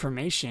much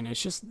information.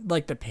 It's just,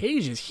 like, the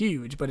page is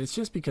huge, but it's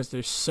just because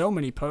there's so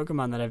many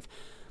Pokemon that have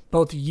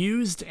both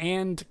used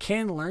and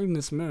can learn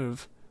this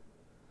move.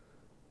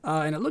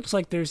 And it looks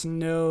like there's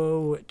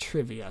no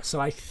trivia. So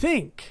I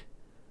think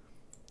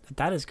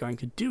that is going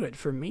to do it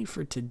for me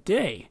for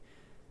today.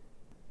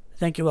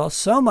 Thank you all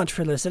so much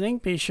for listening.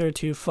 Be sure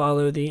to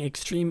follow the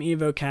Extreme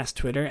EvoCast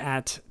Twitter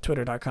at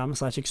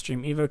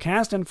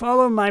twitter.com/ExtremeEvoCast and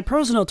follow my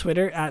personal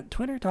Twitter at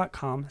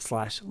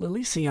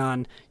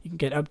twitter.com/Liliceon. You can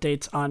get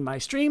updates on my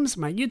streams,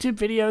 my YouTube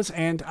videos,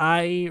 and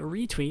I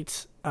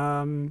retweet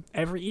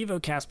every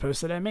EvoCast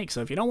post that I make.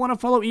 So if you don't want to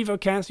follow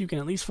EvoCast, you can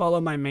at least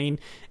follow my main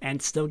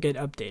and still get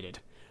updated.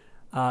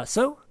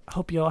 So I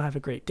hope you all have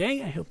a great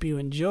day. I hope you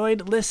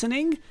enjoyed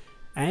listening,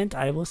 and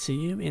I will see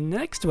you in the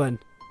next one.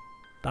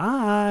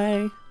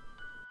 Bye!